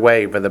third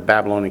wave of the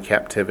Babylonian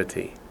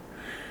captivity.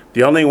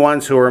 The only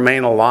ones who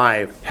remain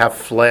alive have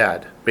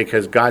fled,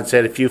 because God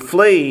said, if you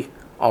flee,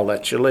 I'll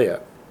let you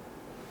live.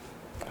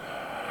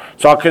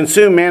 So I'll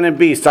consume man and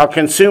beast. I'll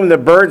consume the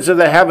birds of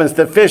the heavens,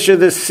 the fish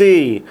of the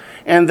sea,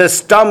 and the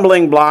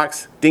stumbling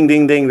blocks. Ding,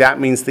 ding, ding. That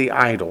means the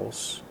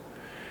idols.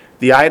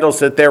 The idols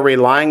that they're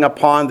relying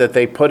upon, that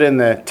they put in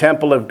the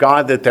temple of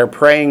God, that they're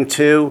praying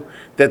to,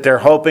 that they're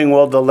hoping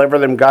will deliver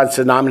them. God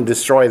said, I'm going to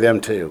destroy them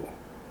too.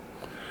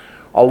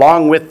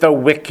 Along with the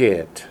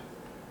wicked.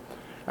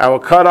 I will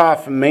cut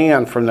off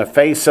man from the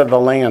face of the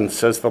land,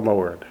 says the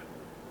Lord.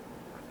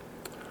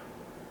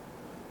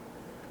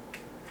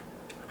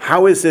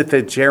 How is it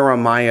that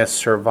Jeremiah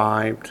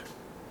survived?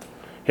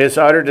 His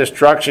utter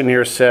destruction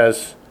here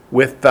says,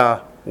 with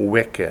the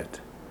wicked.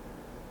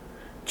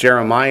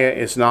 Jeremiah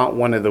is not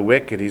one of the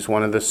wicked. He's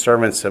one of the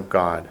servants of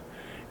God.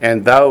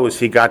 And those,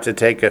 he got to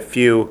take a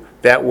few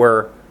that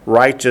were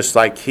righteous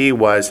like he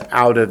was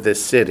out of the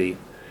city,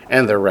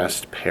 and the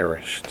rest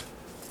perished.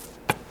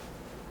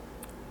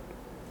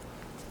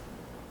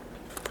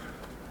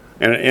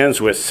 And it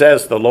ends with,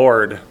 says the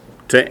Lord,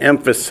 to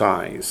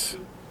emphasize.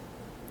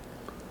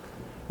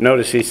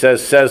 Notice he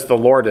says the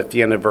Lord at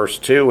the end of verse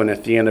 2 and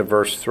at the end of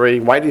verse 3.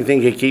 Why do you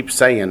think he keeps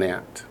saying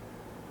that?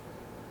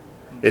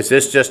 Is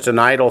this just an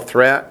idle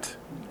threat?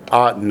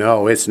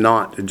 No, it's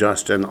not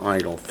just an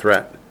idle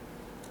threat,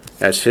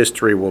 as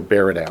history will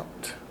bear it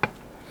out.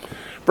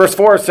 Verse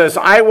 4 says,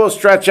 I will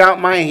stretch out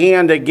my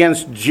hand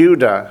against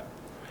Judah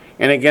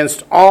and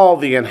against all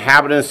the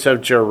inhabitants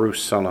of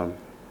Jerusalem.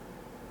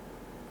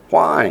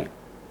 Why?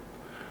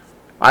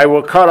 I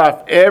will cut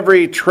off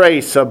every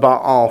trace of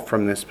Baal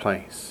from this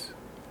place.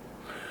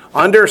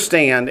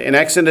 Understand, in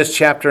Exodus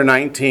chapter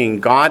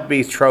 19, God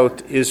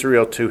betrothed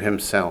Israel to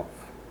himself.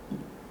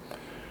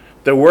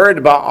 The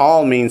word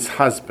Baal means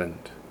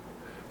husband.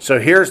 So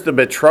here's the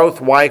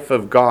betrothed wife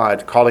of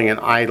God calling an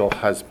idol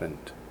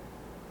husband.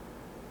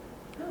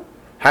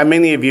 How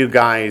many of you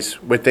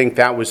guys would think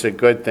that was a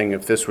good thing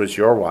if this was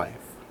your wife?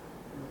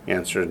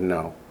 Answer is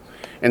no.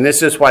 And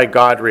this is why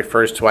God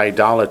refers to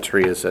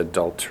idolatry as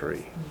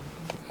adultery.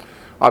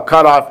 I'll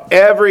cut off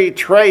every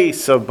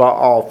trace of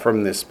Baal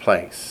from this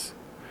place.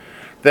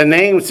 The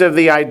names of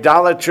the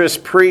idolatrous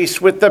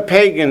priests with the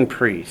pagan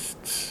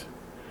priests.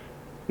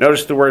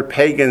 Notice the word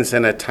pagans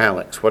in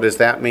italics. What does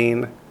that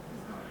mean?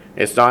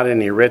 It's not in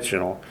the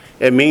original.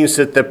 It means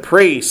that the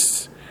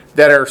priests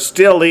that are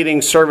still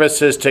leading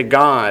services to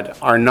God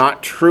are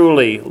not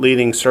truly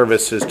leading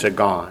services to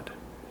God.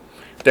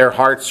 Their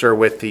hearts are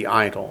with the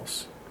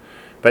idols.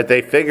 But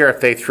they figure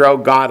if they throw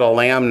God a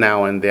lamb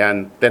now and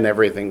then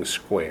everything's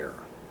square.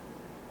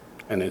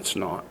 And it's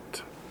not.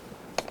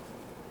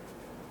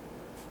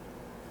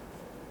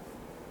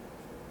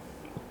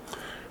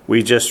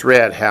 We just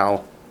read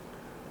how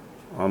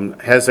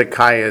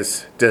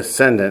Hezekiah's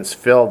descendants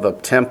filled the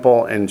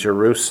temple in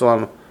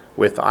Jerusalem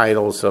with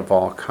idols of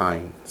all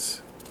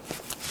kinds.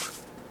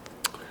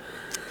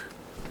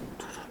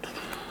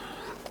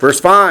 Verse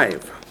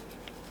 5.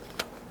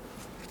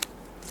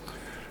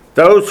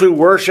 Those who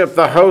worship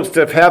the host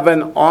of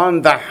heaven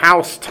on the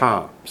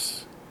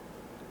housetops.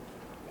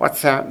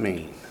 What's that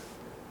mean?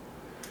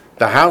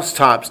 The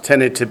housetops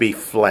tended to be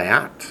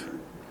flat.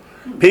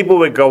 People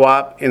would go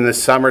up in the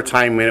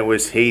summertime when it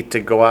was heat to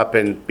go up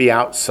and be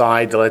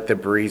outside to let the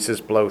breezes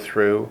blow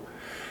through.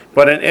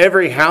 But in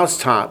every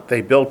housetop,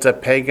 they built a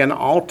pagan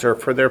altar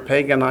for their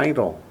pagan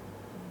idol.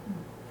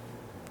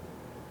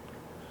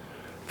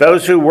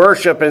 Those who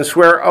worship and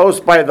swear oaths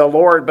by the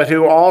Lord, but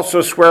who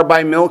also swear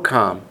by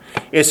Milcom.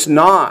 It's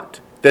not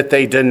that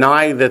they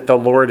deny that the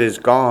Lord is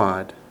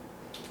God.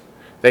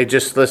 They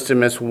just list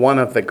him as one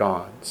of the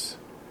gods.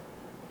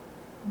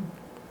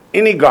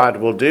 Any god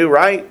will do,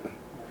 right?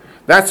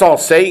 That's all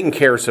Satan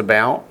cares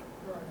about.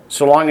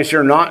 So long as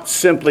you're not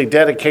simply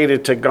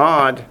dedicated to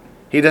God,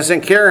 he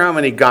doesn't care how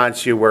many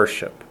gods you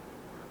worship.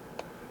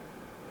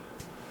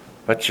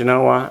 But you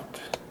know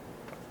what?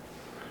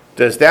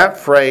 Does that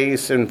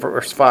phrase in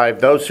verse 5,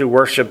 those who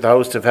worship the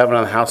host of heaven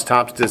on the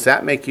housetops, does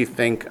that make you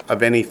think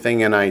of anything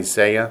in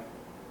Isaiah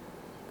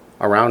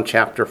around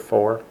chapter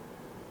 4?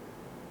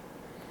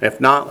 If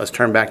not, let's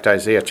turn back to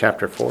Isaiah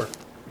chapter 4.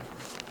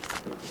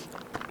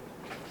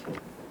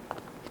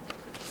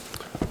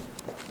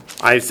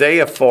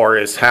 Isaiah 4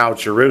 is how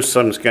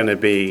Jerusalem's going to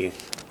be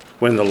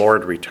when the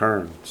Lord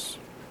returns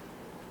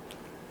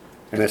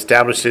and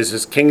establishes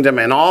his kingdom,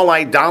 and all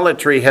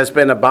idolatry has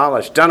been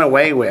abolished, done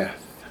away with.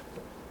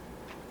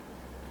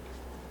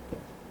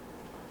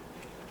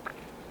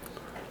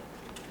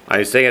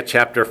 Isaiah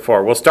chapter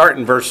 4. We'll start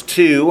in verse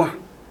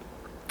 2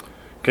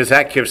 because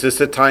that gives us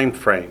a time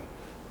frame.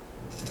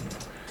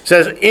 It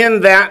says,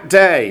 in that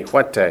day,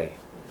 what day?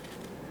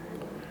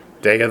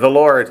 Day of the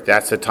Lord.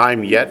 That's a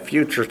time yet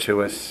future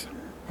to us.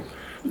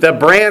 The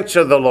branch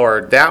of the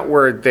Lord, that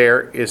word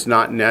there is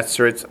not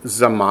Netzer, it's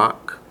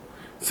Zamach.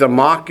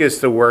 Zamach is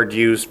the word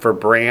used for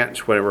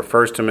branch when it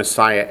refers to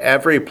Messiah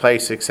every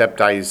place except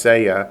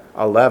Isaiah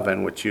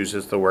 11, which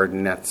uses the word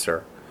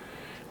Netzer,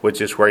 which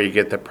is where you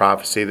get the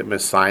prophecy that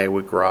Messiah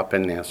would grow up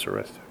in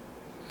Nazareth.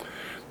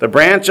 The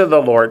branch of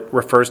the Lord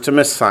refers to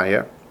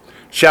Messiah,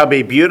 shall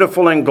be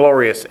beautiful and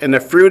glorious, and the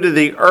fruit of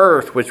the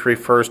earth, which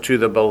refers to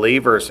the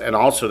believers and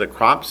also the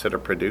crops that are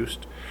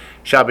produced,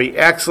 shall be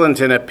excellent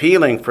and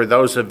appealing for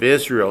those of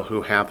Israel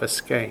who have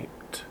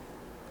escaped.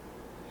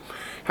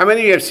 How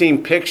many of you have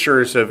seen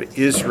pictures of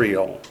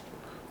Israel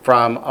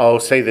from,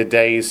 say the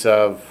days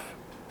of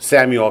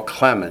Samuel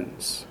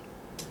Clemens?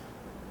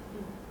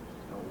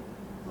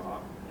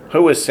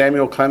 Who was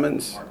Samuel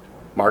Clemens?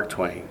 Mark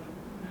Twain.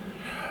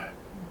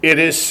 It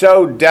is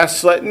so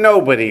desolate,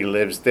 nobody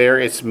lives there.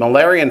 It's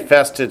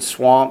malaria-infested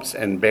swamps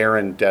and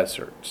barren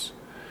deserts.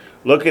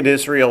 Look at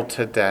Israel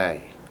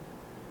today.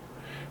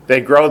 They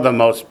grow the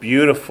most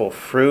beautiful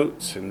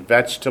fruits and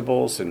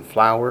vegetables and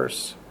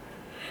flowers.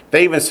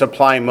 They even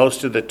supply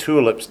most of the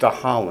tulips to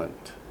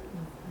Holland.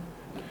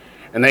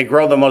 And they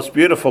grow the most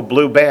beautiful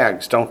blue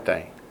bags, don't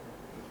they?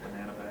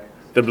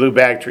 The blue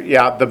bag tree.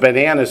 Yeah, the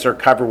bananas are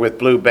covered with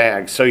blue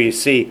bags. So you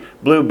see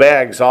blue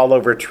bags all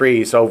over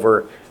trees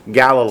over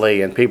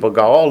Galilee, and people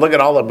go, oh, look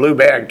at all the blue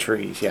bag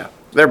trees. Yeah,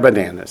 they're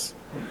bananas.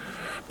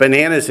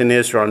 Bananas in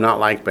Israel are not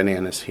like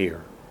bananas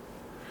here.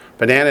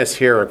 Bananas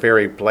here are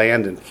very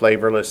bland and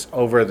flavorless.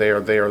 Over there,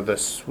 they are the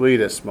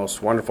sweetest,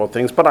 most wonderful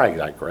things, but I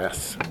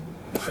digress.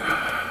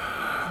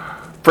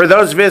 For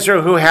those of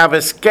Israel who have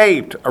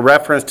escaped, a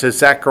reference to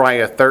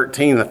Zechariah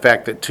 13, the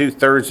fact that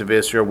 2/3 of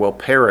Israel will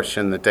perish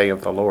in the day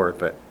of the Lord.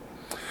 But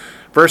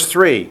verse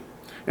 3,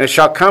 and it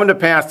shall come to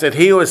pass that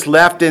he who is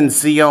left in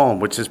Zion,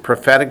 which is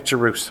prophetic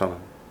Jerusalem,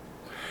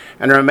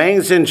 and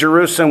remains in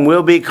Jerusalem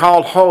will be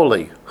called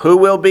holy. Who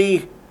will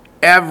be?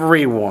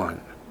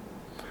 Everyone.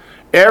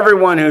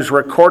 Everyone who's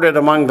recorded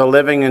among the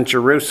living in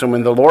Jerusalem,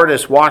 when the Lord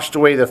has washed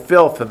away the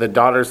filth of the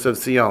daughters of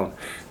Zion.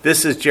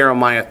 This is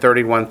Jeremiah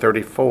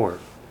 31:34.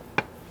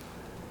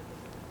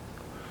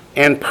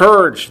 And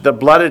purge the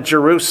blood of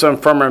Jerusalem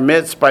from her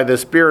midst by the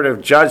spirit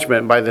of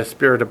judgment, by the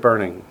spirit of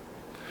burning.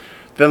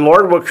 Then the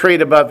Lord will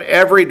create above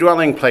every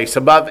dwelling place,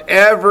 those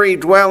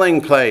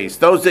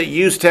that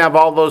used to have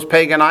all those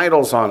pagan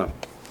idols on them.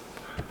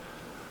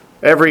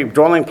 Every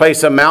dwelling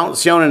place of Mount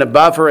Zion, and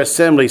above her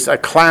assemblies, a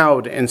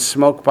cloud and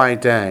smoke by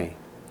day,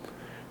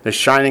 the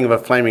shining of a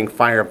flaming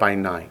fire by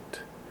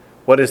night.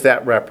 What does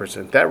that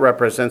represent? That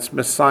represents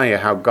Messiah,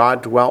 how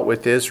God dwelt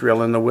with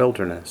Israel in the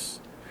wilderness.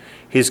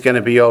 He's going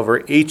to be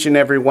over each and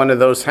every one of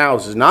those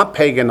houses, not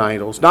pagan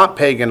idols, not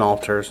pagan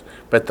altars,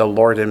 but the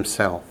Lord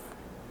himself.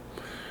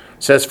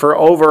 It says, for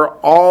over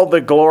all the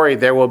glory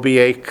there will be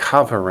a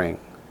covering.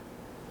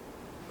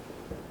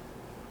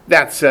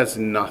 That says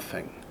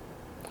nothing.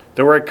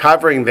 The word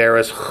covering there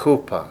is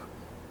chuppah.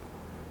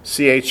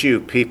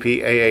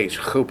 C-H-U-P-P-A-H,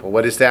 chuppah.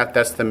 What is that?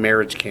 That's the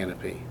marriage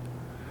canopy.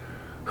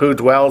 Who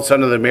dwells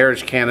under the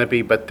marriage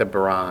canopy but the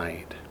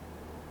bride?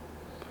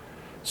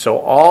 So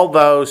all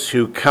those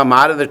who come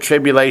out of the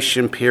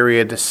tribulation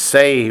period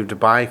saved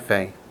by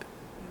faith.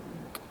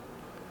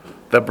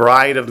 The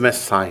bride of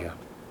Messiah.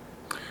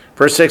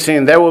 Verse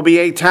 16, there will be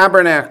a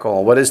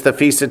tabernacle. What does the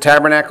Feast of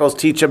Tabernacles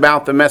teach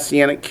about the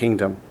Messianic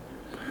kingdom?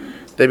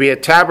 There be a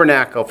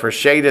tabernacle for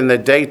shade in the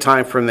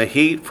daytime from the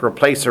heat, for a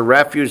place of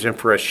refuge, and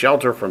for a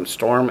shelter from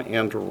storm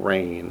and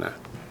rain.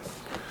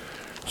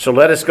 So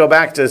let us go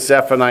back to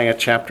Zephaniah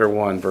chapter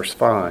 1, verse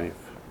 5.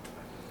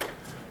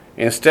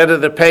 Instead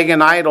of the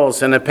pagan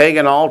idols and the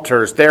pagan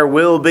altars, there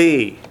will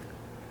be,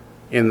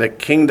 in the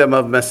kingdom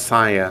of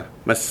Messiah,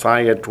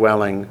 Messiah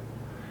dwelling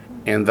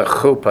in the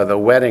chuppah, the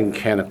wedding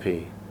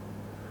canopy,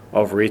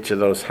 over each of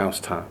those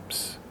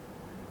housetops.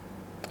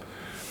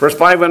 Verse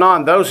 5 went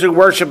on, those who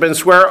worship and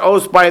swear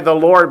oaths by the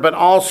Lord, but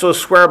also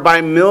swear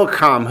by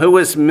Milcom. Who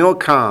is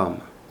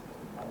Milcom?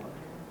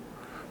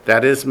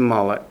 That is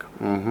Moloch.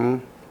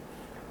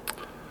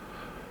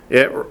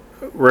 It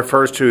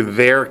refers to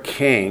their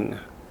king,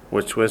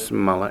 which was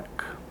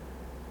Moloch.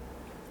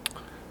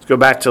 Let's go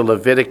back to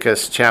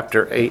Leviticus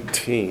chapter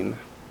 18.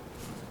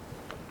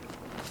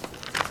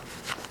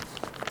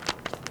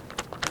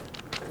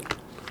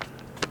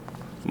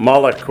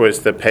 Moloch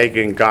was the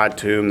pagan god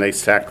to whom they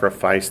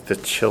sacrificed the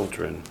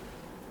children.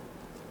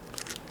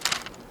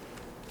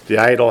 The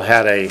idol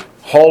had a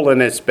hole in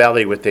its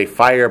belly with a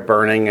fire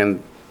burning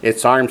and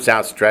its arms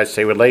outstretched.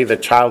 They would lay the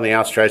child in the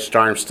outstretched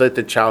arms, slit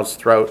the child's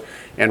throat,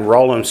 and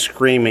roll him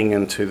screaming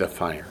into the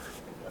fire.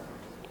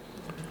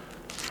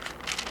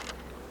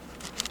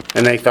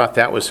 And they thought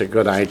that was a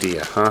good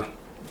idea, huh?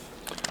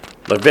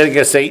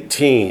 Leviticus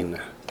 18,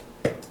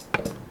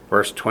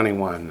 verse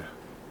 21.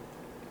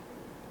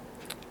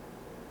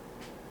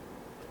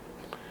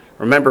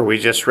 Remember, we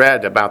just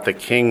read about the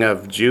king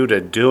of Judah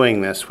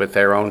doing this with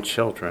their own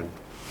children.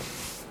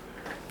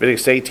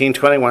 Leviticus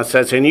 18:21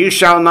 says, "And you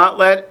shall not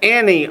let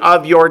any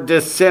of your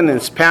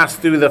descendants pass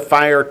through the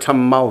fire to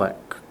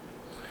Moloch,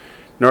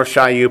 nor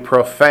shall you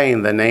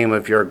profane the name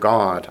of your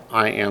God.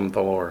 I am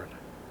the Lord."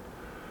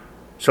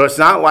 So it's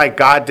not like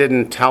God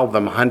didn't tell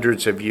them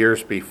hundreds of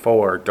years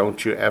before,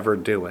 don't you ever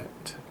do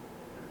it.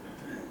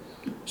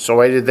 So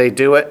why did they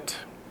do it?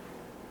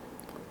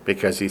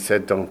 Because he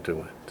said don't do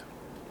it.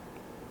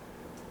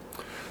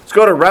 Let's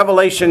go to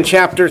Revelation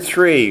chapter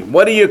 3.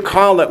 What do you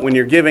call it when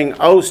you're giving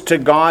oaths to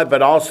God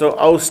but also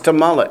oaths to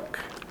Moloch?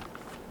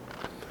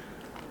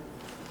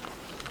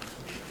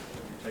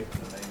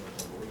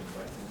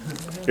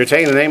 You're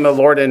taking the name of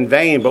the Lord in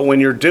vain, but when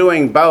you're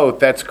doing both,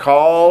 that's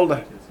called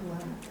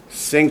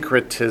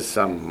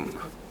syncretism.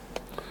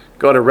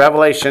 Go to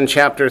Revelation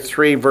chapter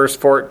 3, verse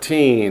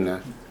 14,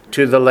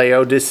 to the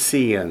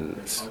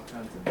Laodiceans.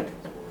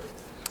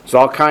 There's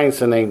all kinds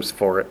of names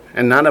for it,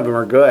 and none of them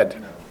are good.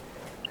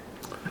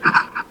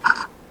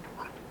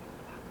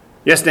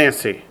 Yes,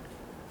 Nancy?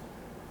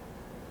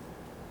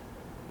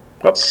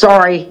 Whoops.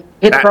 Sorry,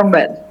 hit from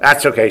it.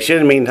 That's okay. She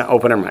didn't mean to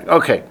open her mic.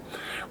 Okay.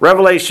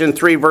 Revelation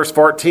 3, verse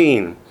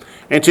 14.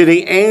 "And to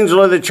the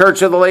angel of the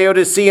church of the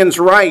Laodiceans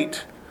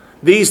write,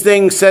 these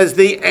things says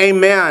the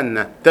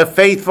Amen, the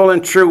faithful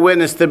and true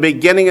witness, the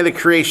beginning of the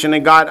creation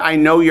of God. I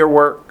know your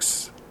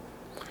works,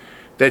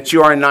 that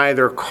you are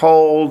neither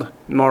cold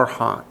nor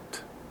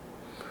hot.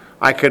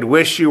 I could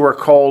wish you were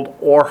cold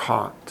or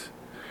hot.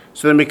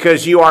 So then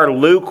because you are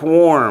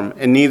lukewarm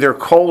and neither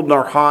cold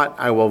nor hot,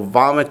 I will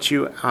vomit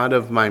you out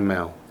of my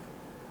mouth."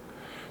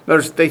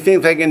 Notice they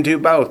think they can do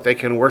both. They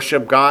can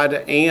worship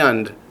God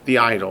and the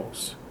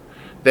idols.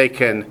 They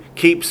can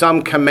keep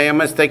some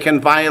commandments. They can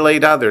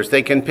violate others.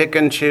 They can pick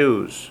and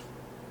choose.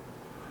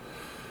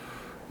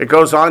 It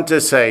goes on to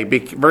say,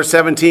 verse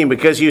 17,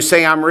 "Because you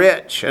say I'm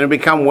rich and have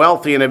become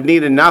wealthy and have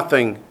needed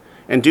nothing,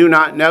 and do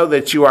not know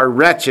that you are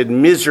wretched,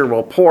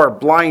 miserable, poor,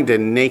 blind,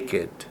 and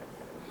naked.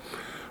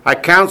 I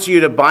counsel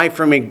you to buy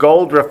from me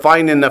gold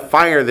refined in the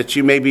fire, that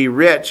you may be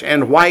rich,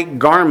 and white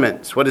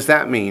garments." What does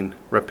that mean?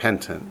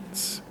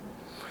 Repentance.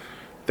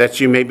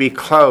 "That you may be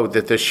clothed,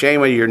 that the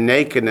shame of your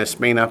nakedness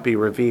may not be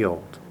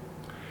revealed.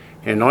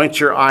 Anoint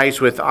your eyes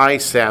with eye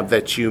salve,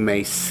 that you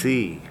may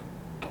see.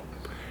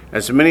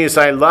 As many as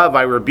I love,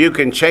 I rebuke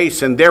and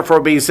chasten, therefore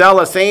be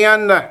zealous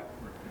and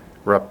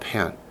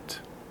repent.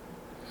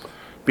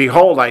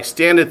 Behold, I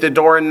stand at the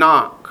door and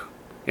knock.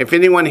 If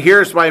anyone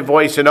hears my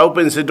voice and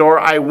opens the door,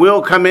 I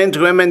will come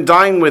into him and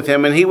dine with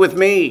him, and he with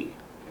me."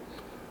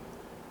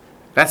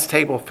 That's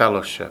table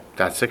fellowship.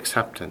 That's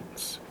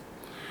acceptance.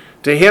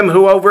 "To him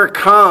who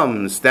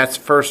overcomes," that's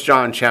 1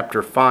 John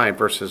chapter 5,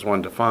 verses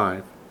 1 to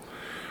 5.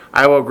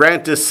 "I will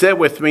grant to sit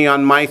with me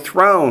on my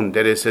throne,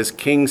 that is as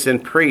kings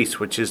and priests,"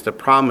 which is the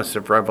promise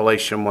of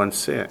Revelation 1,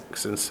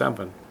 6 and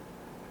 7.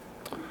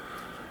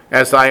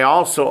 "As I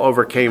also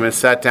overcame and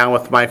sat down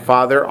with my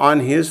Father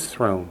on his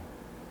throne.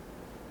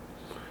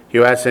 He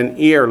who has an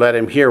ear, let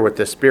him hear what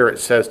the Spirit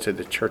says to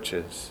the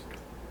churches."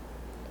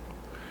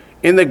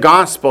 In the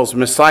Gospels,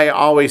 Messiah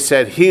always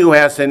said, "He who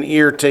has an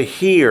ear to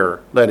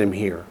hear, let him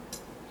hear."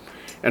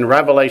 In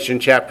Revelation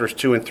chapters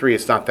 2 and 3,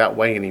 it's not that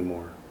way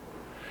anymore.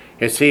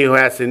 It's "he who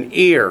has an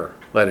ear,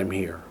 let him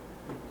hear."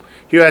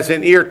 He who has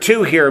an ear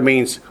to hear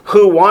means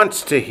who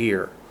wants to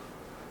hear.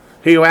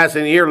 He who has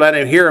an ear, let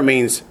him hear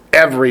means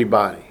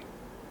everybody.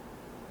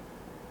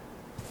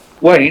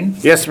 Wayne,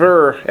 Yes,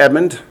 sir,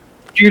 Edmund?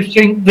 do you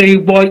think the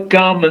white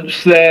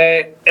garments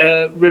there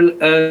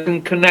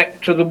can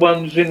connect to the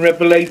ones in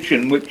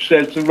Revelation, which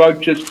says the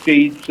righteous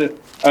deeds, the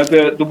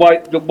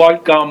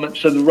white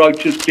garments are the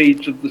righteous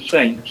deeds of the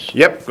saints?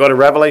 Yep, go to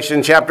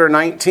Revelation chapter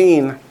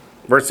 19,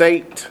 verse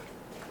 8.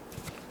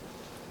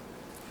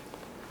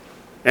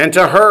 "And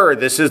to her,"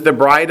 this is the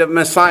bride of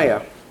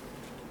Messiah,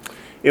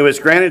 "it was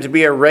granted to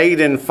be arrayed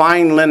in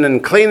fine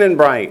linen, clean and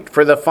bright,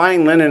 for the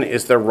fine linen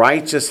is the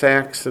righteous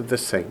acts of the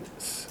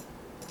saints."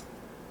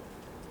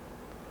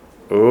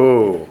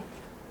 Ooh.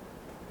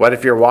 What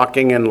if you're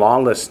walking in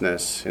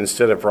lawlessness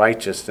instead of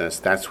righteousness?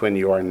 That's when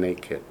you are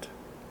naked.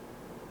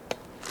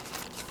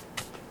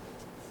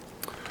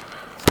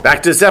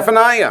 Back to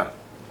Zephaniah,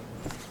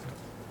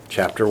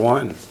 chapter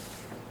 1,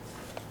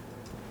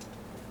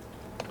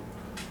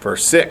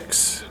 verse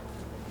 6.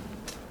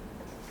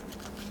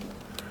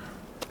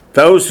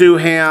 "Those who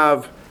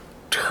have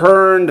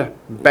turned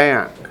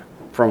back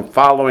from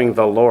following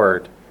the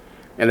Lord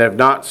and have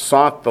not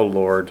sought the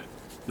Lord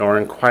nor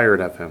inquired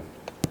of him."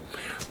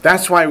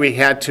 That's why we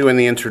had to, in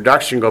the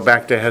introduction, go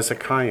back to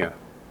Hezekiah.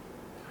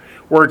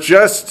 We're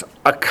just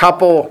a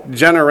couple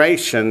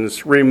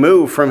generations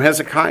removed from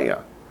Hezekiah,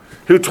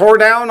 who tore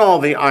down all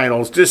the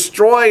idols,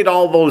 destroyed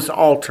all those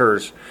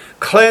altars,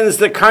 cleansed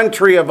the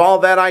country of all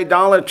that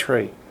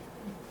idolatry.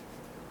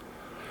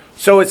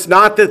 So it's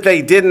not that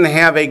they didn't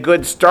have a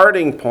good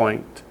starting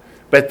point,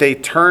 but they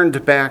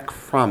turned back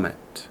from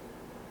it.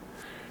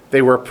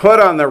 They were put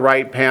on the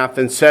right path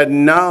and said,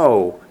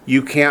 no,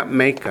 you can't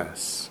make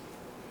us.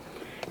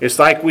 It's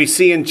like we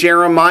see in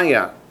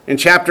Jeremiah. In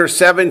chapter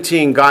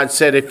 17, God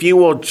said, if you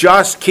will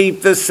just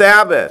keep the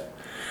Sabbath,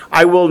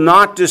 I will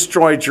not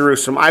destroy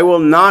Jerusalem. I will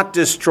not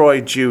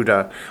destroy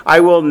Judah.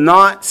 I will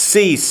not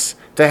cease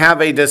to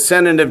have a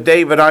descendant of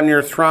David on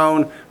your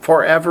throne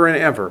forever and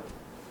ever.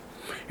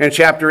 In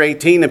chapter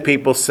 18, the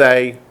people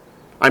say,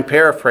 I'm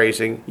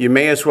paraphrasing, you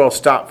may as well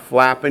stop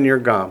flapping your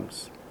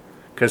gums,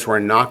 because we're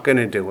not going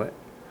to do it.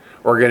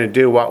 We're going to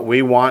do what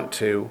we want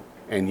to,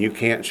 and you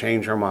can't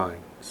change our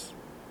minds.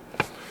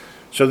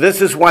 So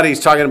this is what he's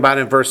talking about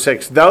in verse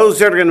 6. Those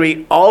that are going to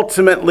be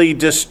ultimately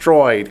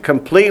destroyed,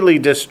 completely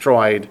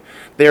destroyed,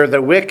 they're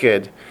the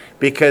wicked,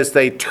 because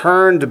they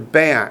turned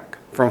back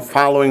from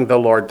following the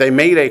Lord. They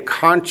made a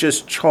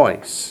conscious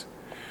choice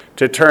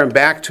to turn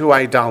back to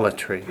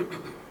idolatry,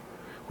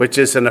 which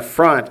is an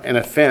affront and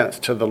offense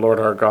to the Lord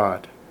our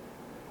God,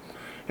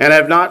 and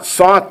have not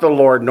sought the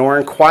Lord nor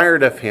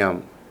inquired of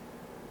him.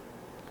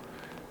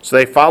 So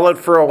they followed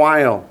for a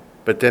while,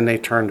 but then they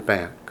turned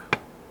back.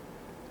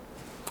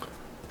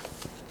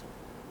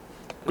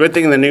 Good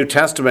thing the New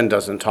Testament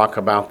doesn't talk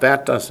about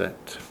that, does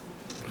it?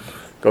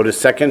 Go to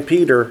 2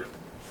 Peter.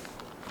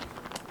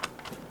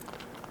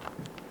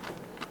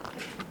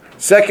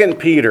 2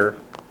 Peter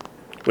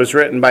was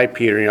written by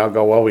Peter, and y'all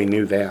go, well, we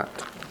knew that.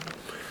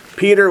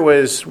 Peter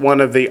was one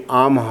of the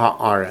Am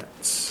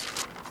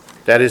Haaretz.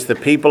 That is the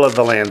people of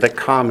the land, the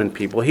common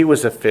people. He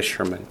was a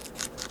fisherman.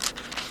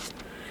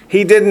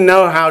 He didn't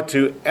know how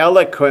to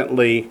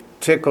eloquently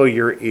tickle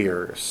your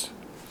ears.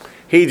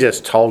 He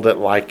just told it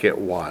like it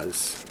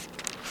was.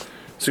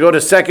 So go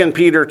to 2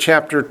 Peter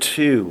chapter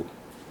 2,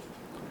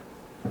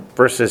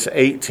 verses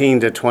 18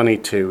 to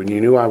 22. And you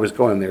knew I was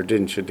going there,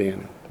 didn't you,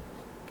 Daniel?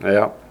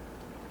 Yeah.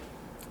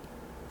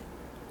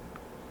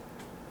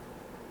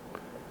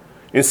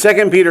 In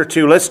 2 Peter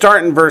 2, let's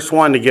start in verse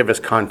 1 to give us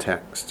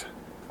context.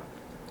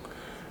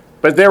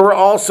 But there were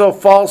also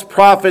false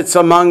prophets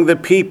among the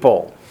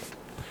people.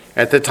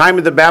 At the time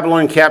of the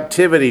Babylonian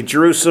captivity,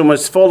 Jerusalem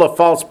was full of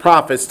false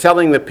prophets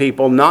telling the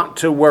people not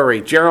to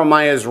worry.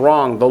 Jeremiah is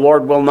wrong. The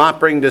Lord will not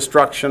bring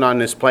destruction on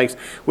this place.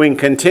 We can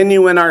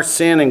continue in our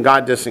sin and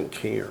God doesn't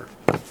care.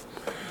 It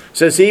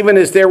says, even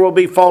as there will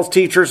be false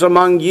teachers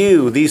among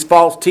you, these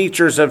false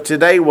teachers of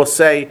today will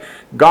say,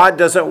 God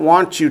doesn't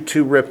want you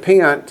to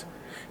repent.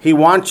 He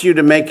wants you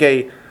to make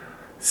a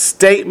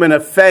statement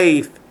of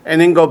faith and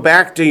then go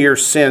back to your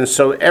sins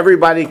so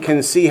everybody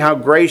can see how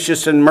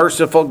gracious and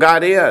merciful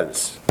God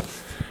is.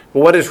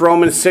 Well, what does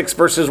Romans 6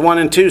 verses 1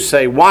 and 2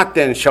 say? What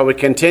then? Shall we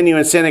continue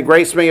in sin that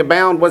grace may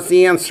abound? What's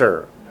the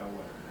answer?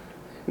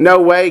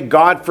 No way.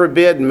 God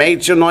forbid. Me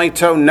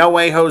genoito. No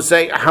way,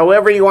 Jose.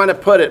 However you want to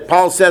put it.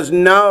 Paul says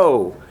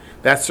no.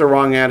 That's the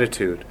wrong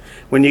attitude.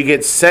 When you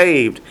get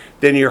saved,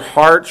 then your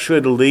heart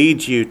should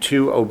lead you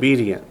to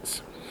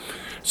obedience.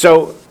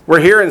 So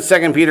we're here in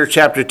 2 Peter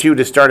chapter 2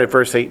 to start at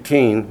verse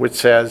 18, which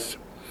says,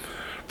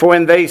 for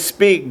when they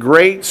speak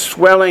great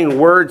swelling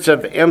words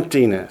of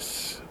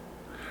emptiness,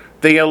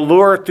 they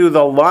allure through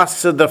the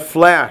lusts of the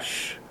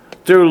flesh,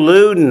 through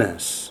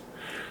lewdness,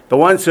 the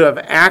ones who have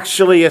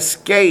actually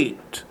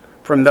escaped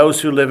from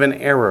those who live in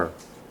error.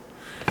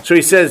 So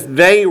he says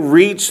they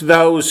reach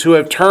those who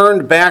have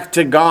turned back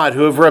to God,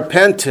 who have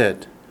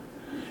repented,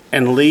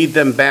 and lead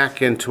them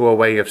back into a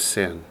way of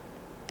sin.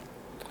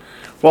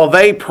 While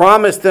they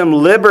promise them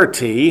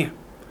liberty,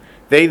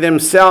 they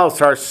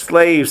themselves are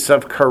slaves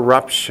of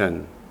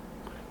corruption.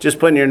 Just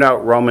put in your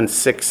note, Romans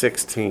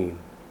 6:16.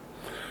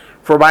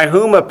 For by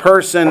whom a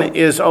person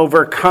is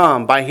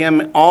overcome, by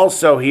him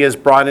also he is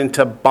brought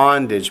into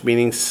bondage,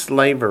 meaning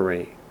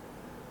slavery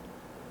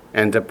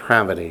and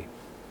depravity.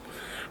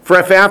 For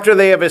if after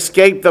they have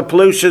escaped the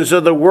pollutions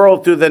of the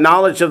world through the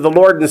knowledge of the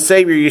Lord and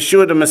Savior,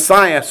 Yeshua the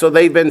Messiah, so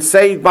they've been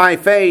saved by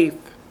faith,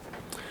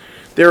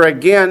 they're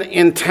again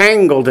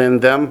entangled in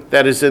them,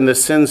 that is in the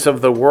sins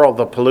of the world,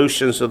 the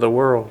pollutions of the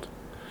world,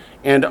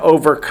 and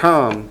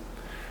overcome,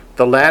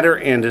 the latter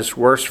end is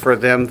worse for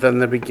them than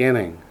the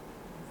beginning.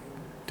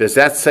 Does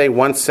that say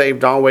once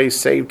saved, always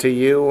saved to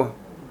you?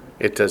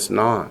 It does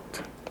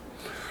not.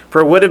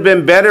 For it would have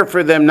been better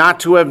for them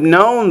not to have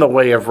known the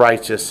way of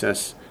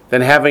righteousness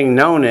than having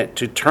known it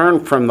to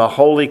turn from the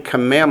holy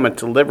commandment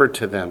delivered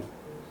to them.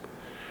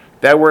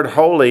 That word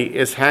holy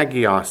is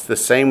hagios, the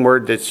same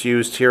word that's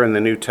used here in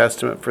the New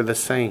Testament for the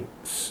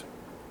saints.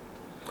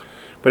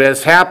 But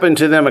as happened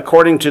to them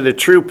according to the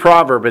true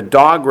proverb, a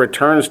dog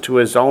returns to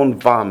his own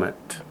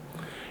vomit.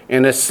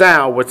 And a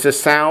sow, what's a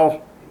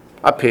sow?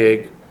 A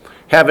pig,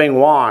 having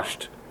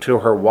washed, to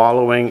her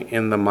wallowing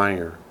in the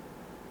mire.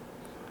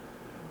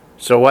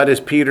 So what does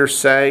Peter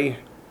say?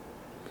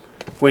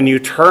 when you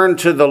turn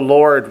to the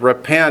Lord,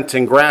 repent,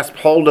 and grasp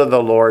hold of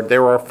the Lord,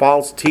 there are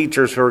false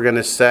teachers who are going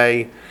to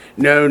say,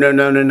 no, no,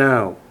 no, no,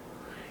 no.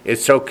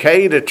 It's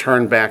okay to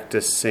turn back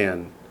to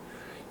sin.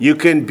 You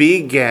can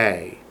be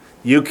gay.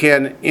 You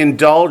can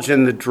indulge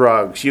in the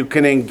drugs. You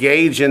can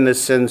engage in the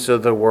sins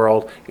of the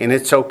world, and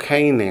it's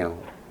okay now.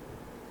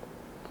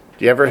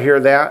 Do you ever hear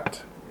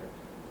that?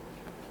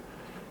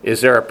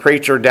 Is there a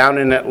preacher down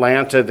in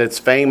Atlanta that's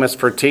famous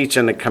for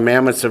teaching the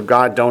commandments of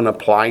God don't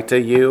apply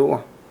to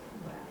you?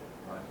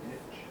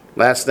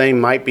 Last name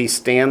might be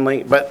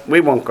Stanley, but we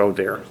won't go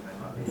there.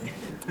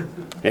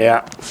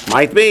 Yeah,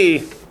 might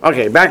be.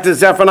 Okay, back to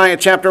Zephaniah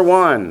chapter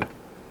 1.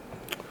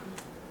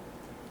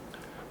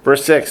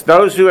 Verse 6,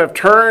 those who have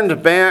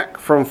turned back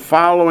from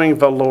following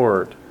the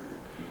Lord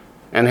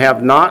and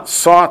have not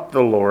sought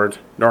the Lord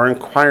nor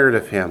inquired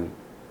of him.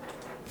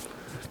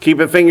 Keep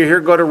a finger here,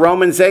 go to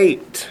Romans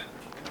 8.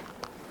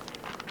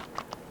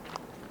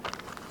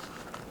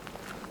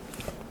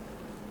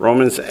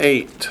 Romans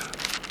 8.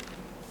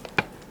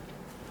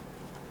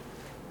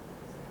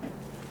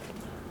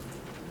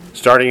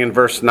 Starting in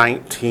verse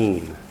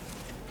 19.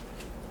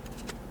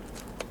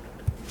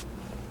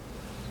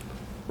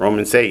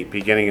 Romans 8,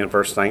 beginning in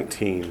verse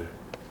 19.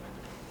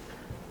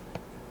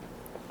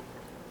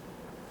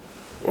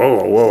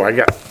 Whoa, I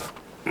got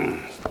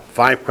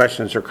 5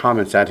 questions or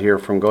comments out here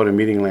from Go to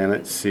Meeting Land.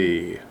 Let's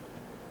see.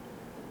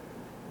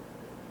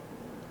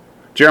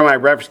 Jeremiah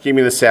reference, give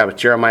me the Sabbath.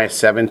 Jeremiah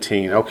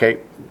 17. Okay,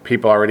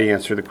 people already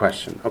answered the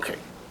question. Okay.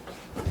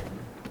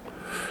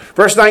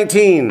 Verse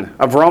 19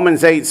 of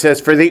Romans 8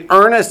 says, for the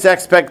earnest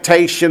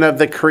expectation of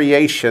the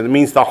creation, it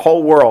means the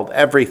whole world,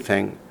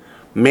 everything,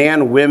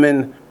 man,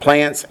 women,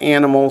 plants,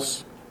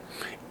 animals,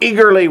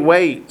 eagerly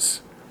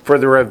waits for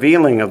the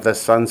revealing of the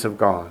sons of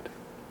God.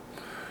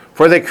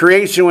 For the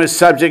creation was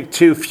subject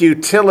to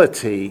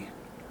futility,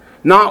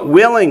 not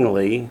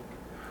willingly,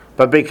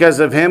 but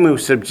because of him who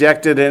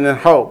subjected it in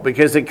hope,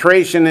 because the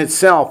creation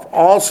itself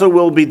also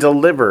will be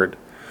delivered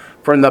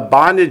from the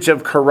bondage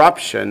of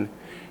corruption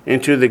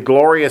into the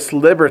glorious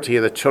liberty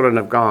of the children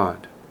of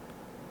God.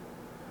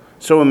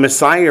 So when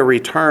Messiah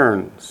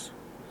returns,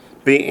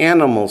 the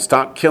animals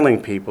stop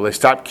killing people. They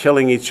stop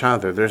killing each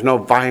other. There's no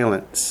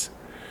violence.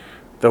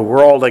 The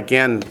world,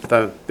 again,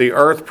 the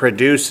earth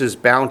produces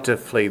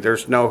bountifully.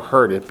 There's no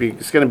hurt.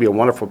 It's going to be a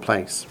wonderful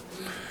place.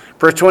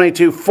 Verse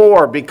 22,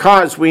 for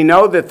because we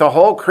know that the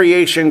whole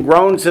creation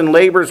groans and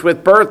labors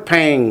with birth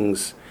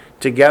pangs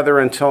together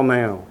until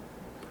now.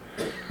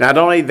 Not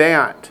only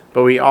that,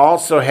 but we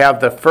also have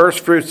the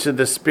first fruits of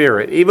the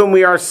Spirit. Even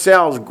we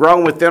ourselves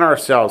groan within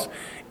ourselves,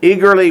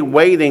 eagerly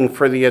waiting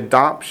for the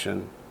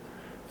adoption,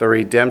 the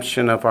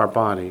redemption of our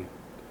body.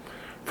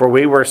 For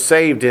we were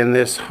saved in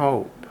this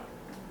hope.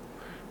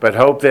 But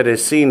hope that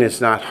is seen is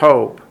not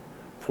hope.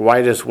 For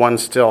why does one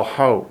still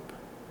hope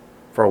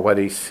for what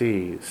he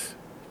sees?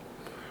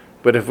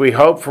 But if we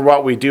hope for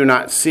what we do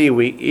not see,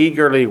 we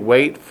eagerly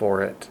wait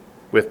for it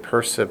with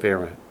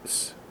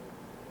perseverance.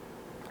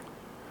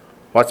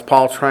 What's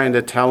Paul trying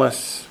to tell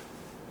us?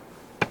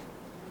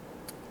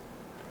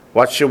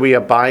 What should we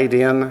abide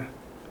in?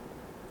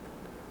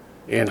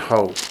 In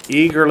hope.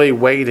 Eagerly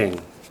waiting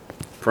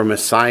for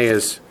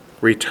Messiah's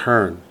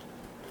return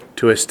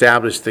to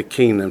establish the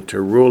kingdom,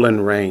 to rule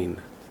and reign.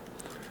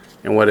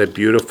 And what a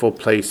beautiful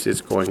place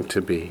it's going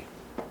to be.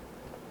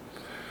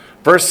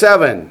 Verse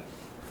 7,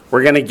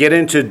 we're going to get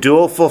into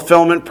dual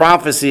fulfillment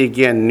prophecy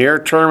again,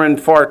 near term and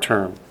far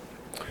term.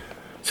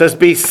 It says,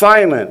 be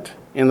silent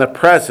in the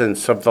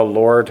presence of the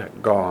Lord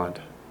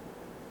God.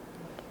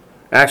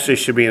 Actually,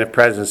 should be in the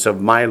presence of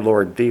my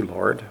Lord, the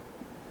Lord.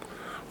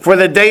 For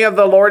the day of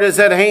the Lord is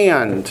at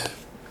hand.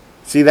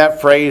 See that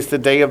phrase, the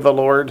day of the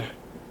Lord?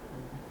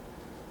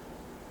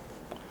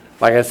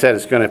 Like I said,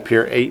 it's going to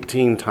appear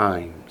 18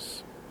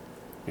 times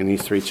in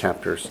these 3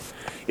 chapters.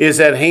 Is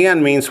at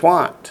hand means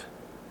what?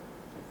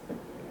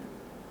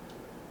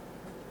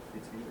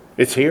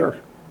 It's here.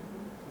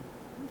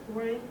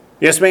 Wayne,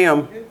 Yes,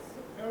 ma'am. it's,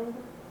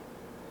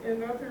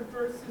 in other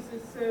verses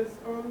it says,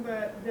 on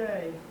that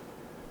day.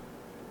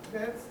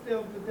 That's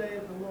still the day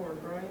of the Lord,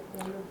 right?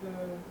 One of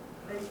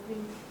the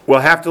 18. We'll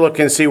have to look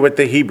and see what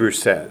the Hebrew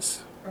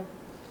says.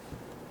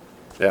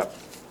 Yeah.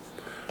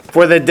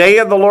 For the day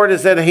of the Lord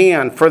is at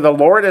hand, for the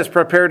Lord has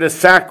prepared a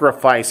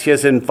sacrifice. He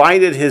has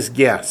invited his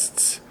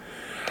guests.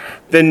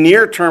 The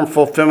near-term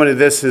fulfillment of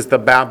this is the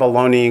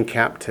Babylonian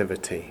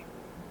captivity.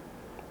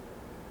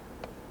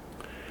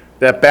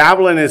 That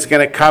Babylon is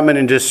going to come in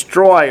and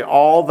destroy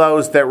all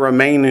those that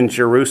remain in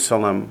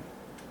Jerusalem,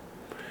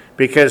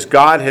 because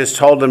God has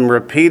told them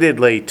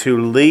repeatedly to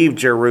leave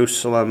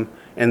Jerusalem,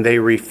 and they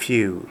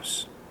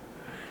refuse.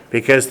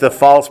 Because the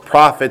false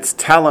prophets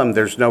tell them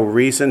there's no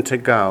reason to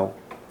go,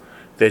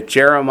 that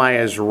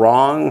Jeremiah is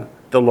wrong.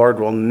 The Lord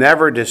will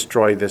never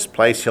destroy this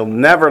place. He'll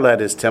never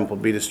let his temple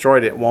be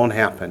destroyed. It won't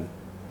happen.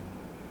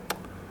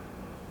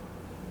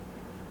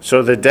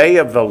 So the day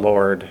of the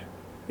Lord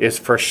is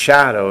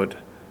foreshadowed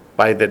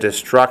by the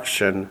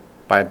destruction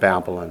by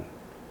Babylon.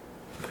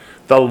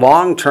 The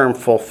long-term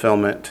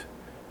fulfillment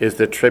is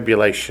the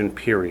tribulation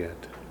period.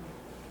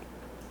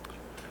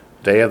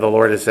 Day of the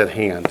Lord is at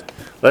hand.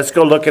 Let's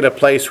go look at a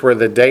place where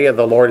the day of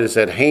the Lord is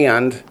at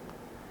hand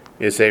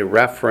is a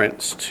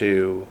reference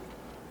to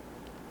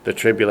the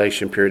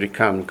tribulation period to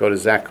come. Go to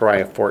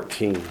Zephaniah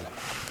 14.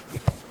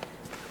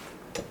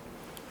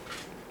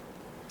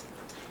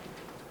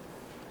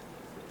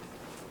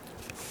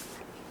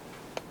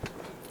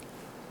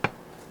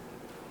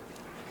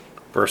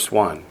 Verse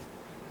 1.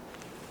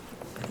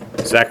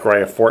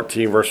 Zephaniah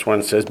 14 verse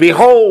 1 says,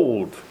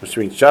 "Behold," which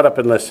means shut up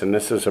and listen.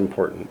 This is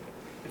important.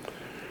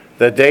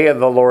 "The day of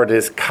the Lord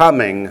is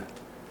coming,"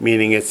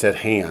 meaning it's at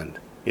hand.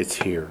 It's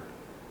here.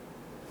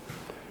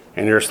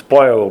 "And your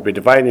spoil will be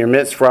divided in your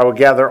midst, for I will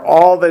gather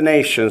all the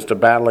nations to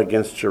battle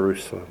against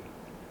Jerusalem."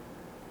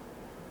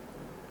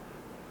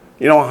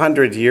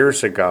 100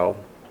 years ago,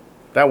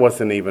 that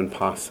wasn't even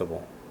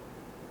possible.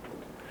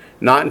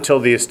 Not until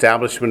the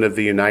establishment of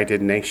the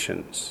United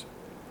Nations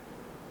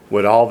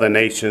would all the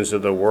nations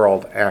of the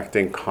world act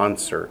in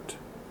concert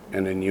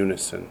and in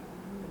unison.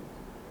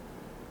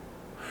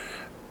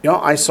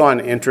 I saw an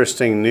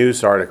interesting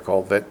news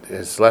article that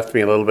has left me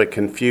a little bit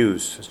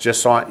confused.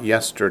 Just saw it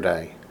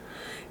yesterday.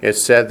 It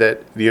said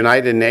that the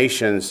United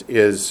Nations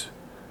is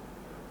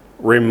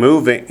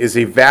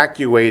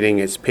evacuating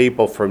its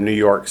people from New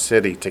York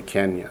City to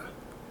Kenya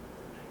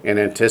in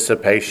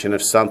anticipation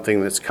of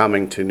something that's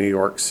coming to New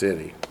York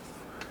City.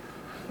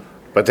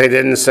 But they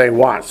didn't say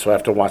what, so I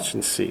have to watch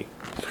and see.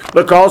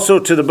 Look also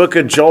to the book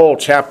of Joel,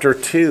 chapter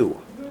 2.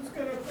 Who's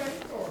going to pay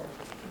for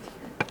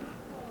it?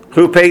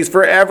 Who pays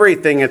for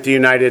everything at the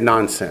United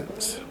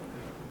Nonsense?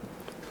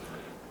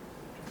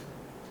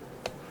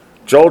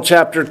 Joel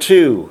chapter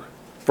 2,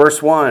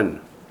 verse 1.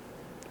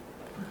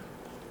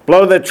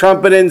 "Blow the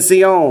trumpet in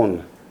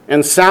Zion,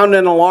 and sound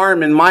an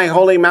alarm in my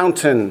holy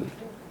mountain.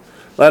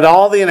 Let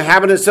all the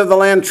inhabitants of the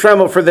land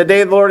tremble, for the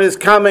day of the Lord is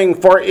coming,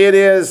 for it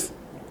is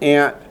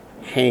at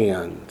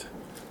hand.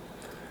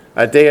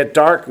 A day of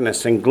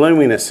darkness and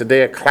gloominess, a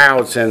day of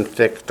clouds and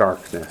thick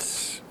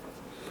darkness."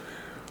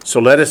 So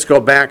let us go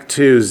back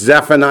to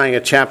Zephaniah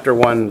chapter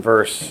 1,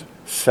 verse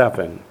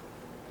 7.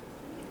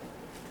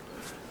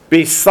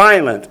 "Be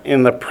silent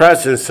in the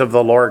presence of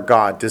the Lord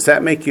God." Does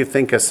that make you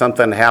think of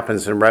something that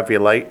happens in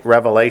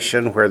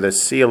Revelation where the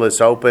seal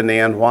is open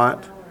and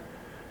what?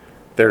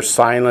 There's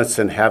silence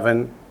in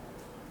heaven.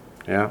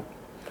 Yeah.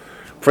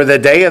 "For the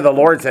day of the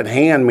Lord's at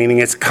hand," meaning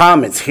it's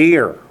come, it's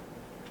here.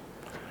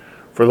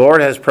 "For the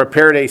Lord has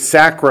prepared a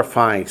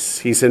sacrifice."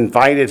 He's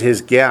invited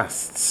his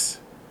guests.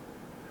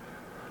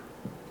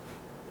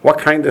 What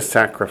kind of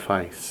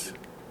sacrifice?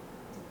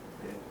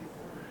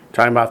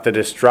 Talking about the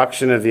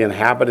destruction of the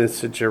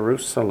inhabitants of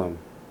Jerusalem.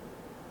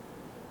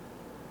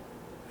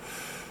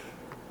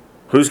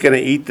 Who's going to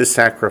eat the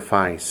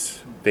sacrifice?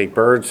 The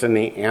birds and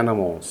the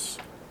animals.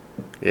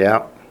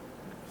 Yeah.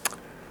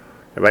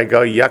 Everybody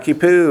go, yucky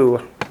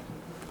poo.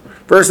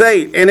 Verse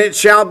 8, "And it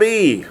shall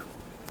be."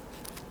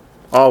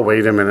 Oh,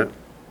 wait a minute.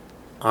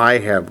 I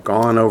have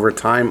gone over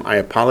time. I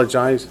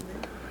apologize.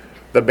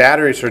 The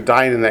batteries are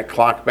dying in that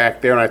clock back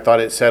there, and I thought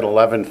it said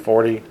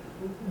 11:40.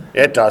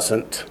 It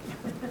doesn't.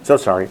 So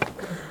sorry.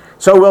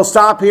 So we'll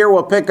stop here.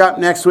 We'll pick up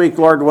next week,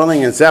 Lord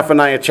willing, in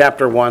Zephaniah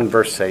chapter 1,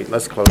 verse 8.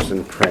 Let's close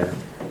in prayer.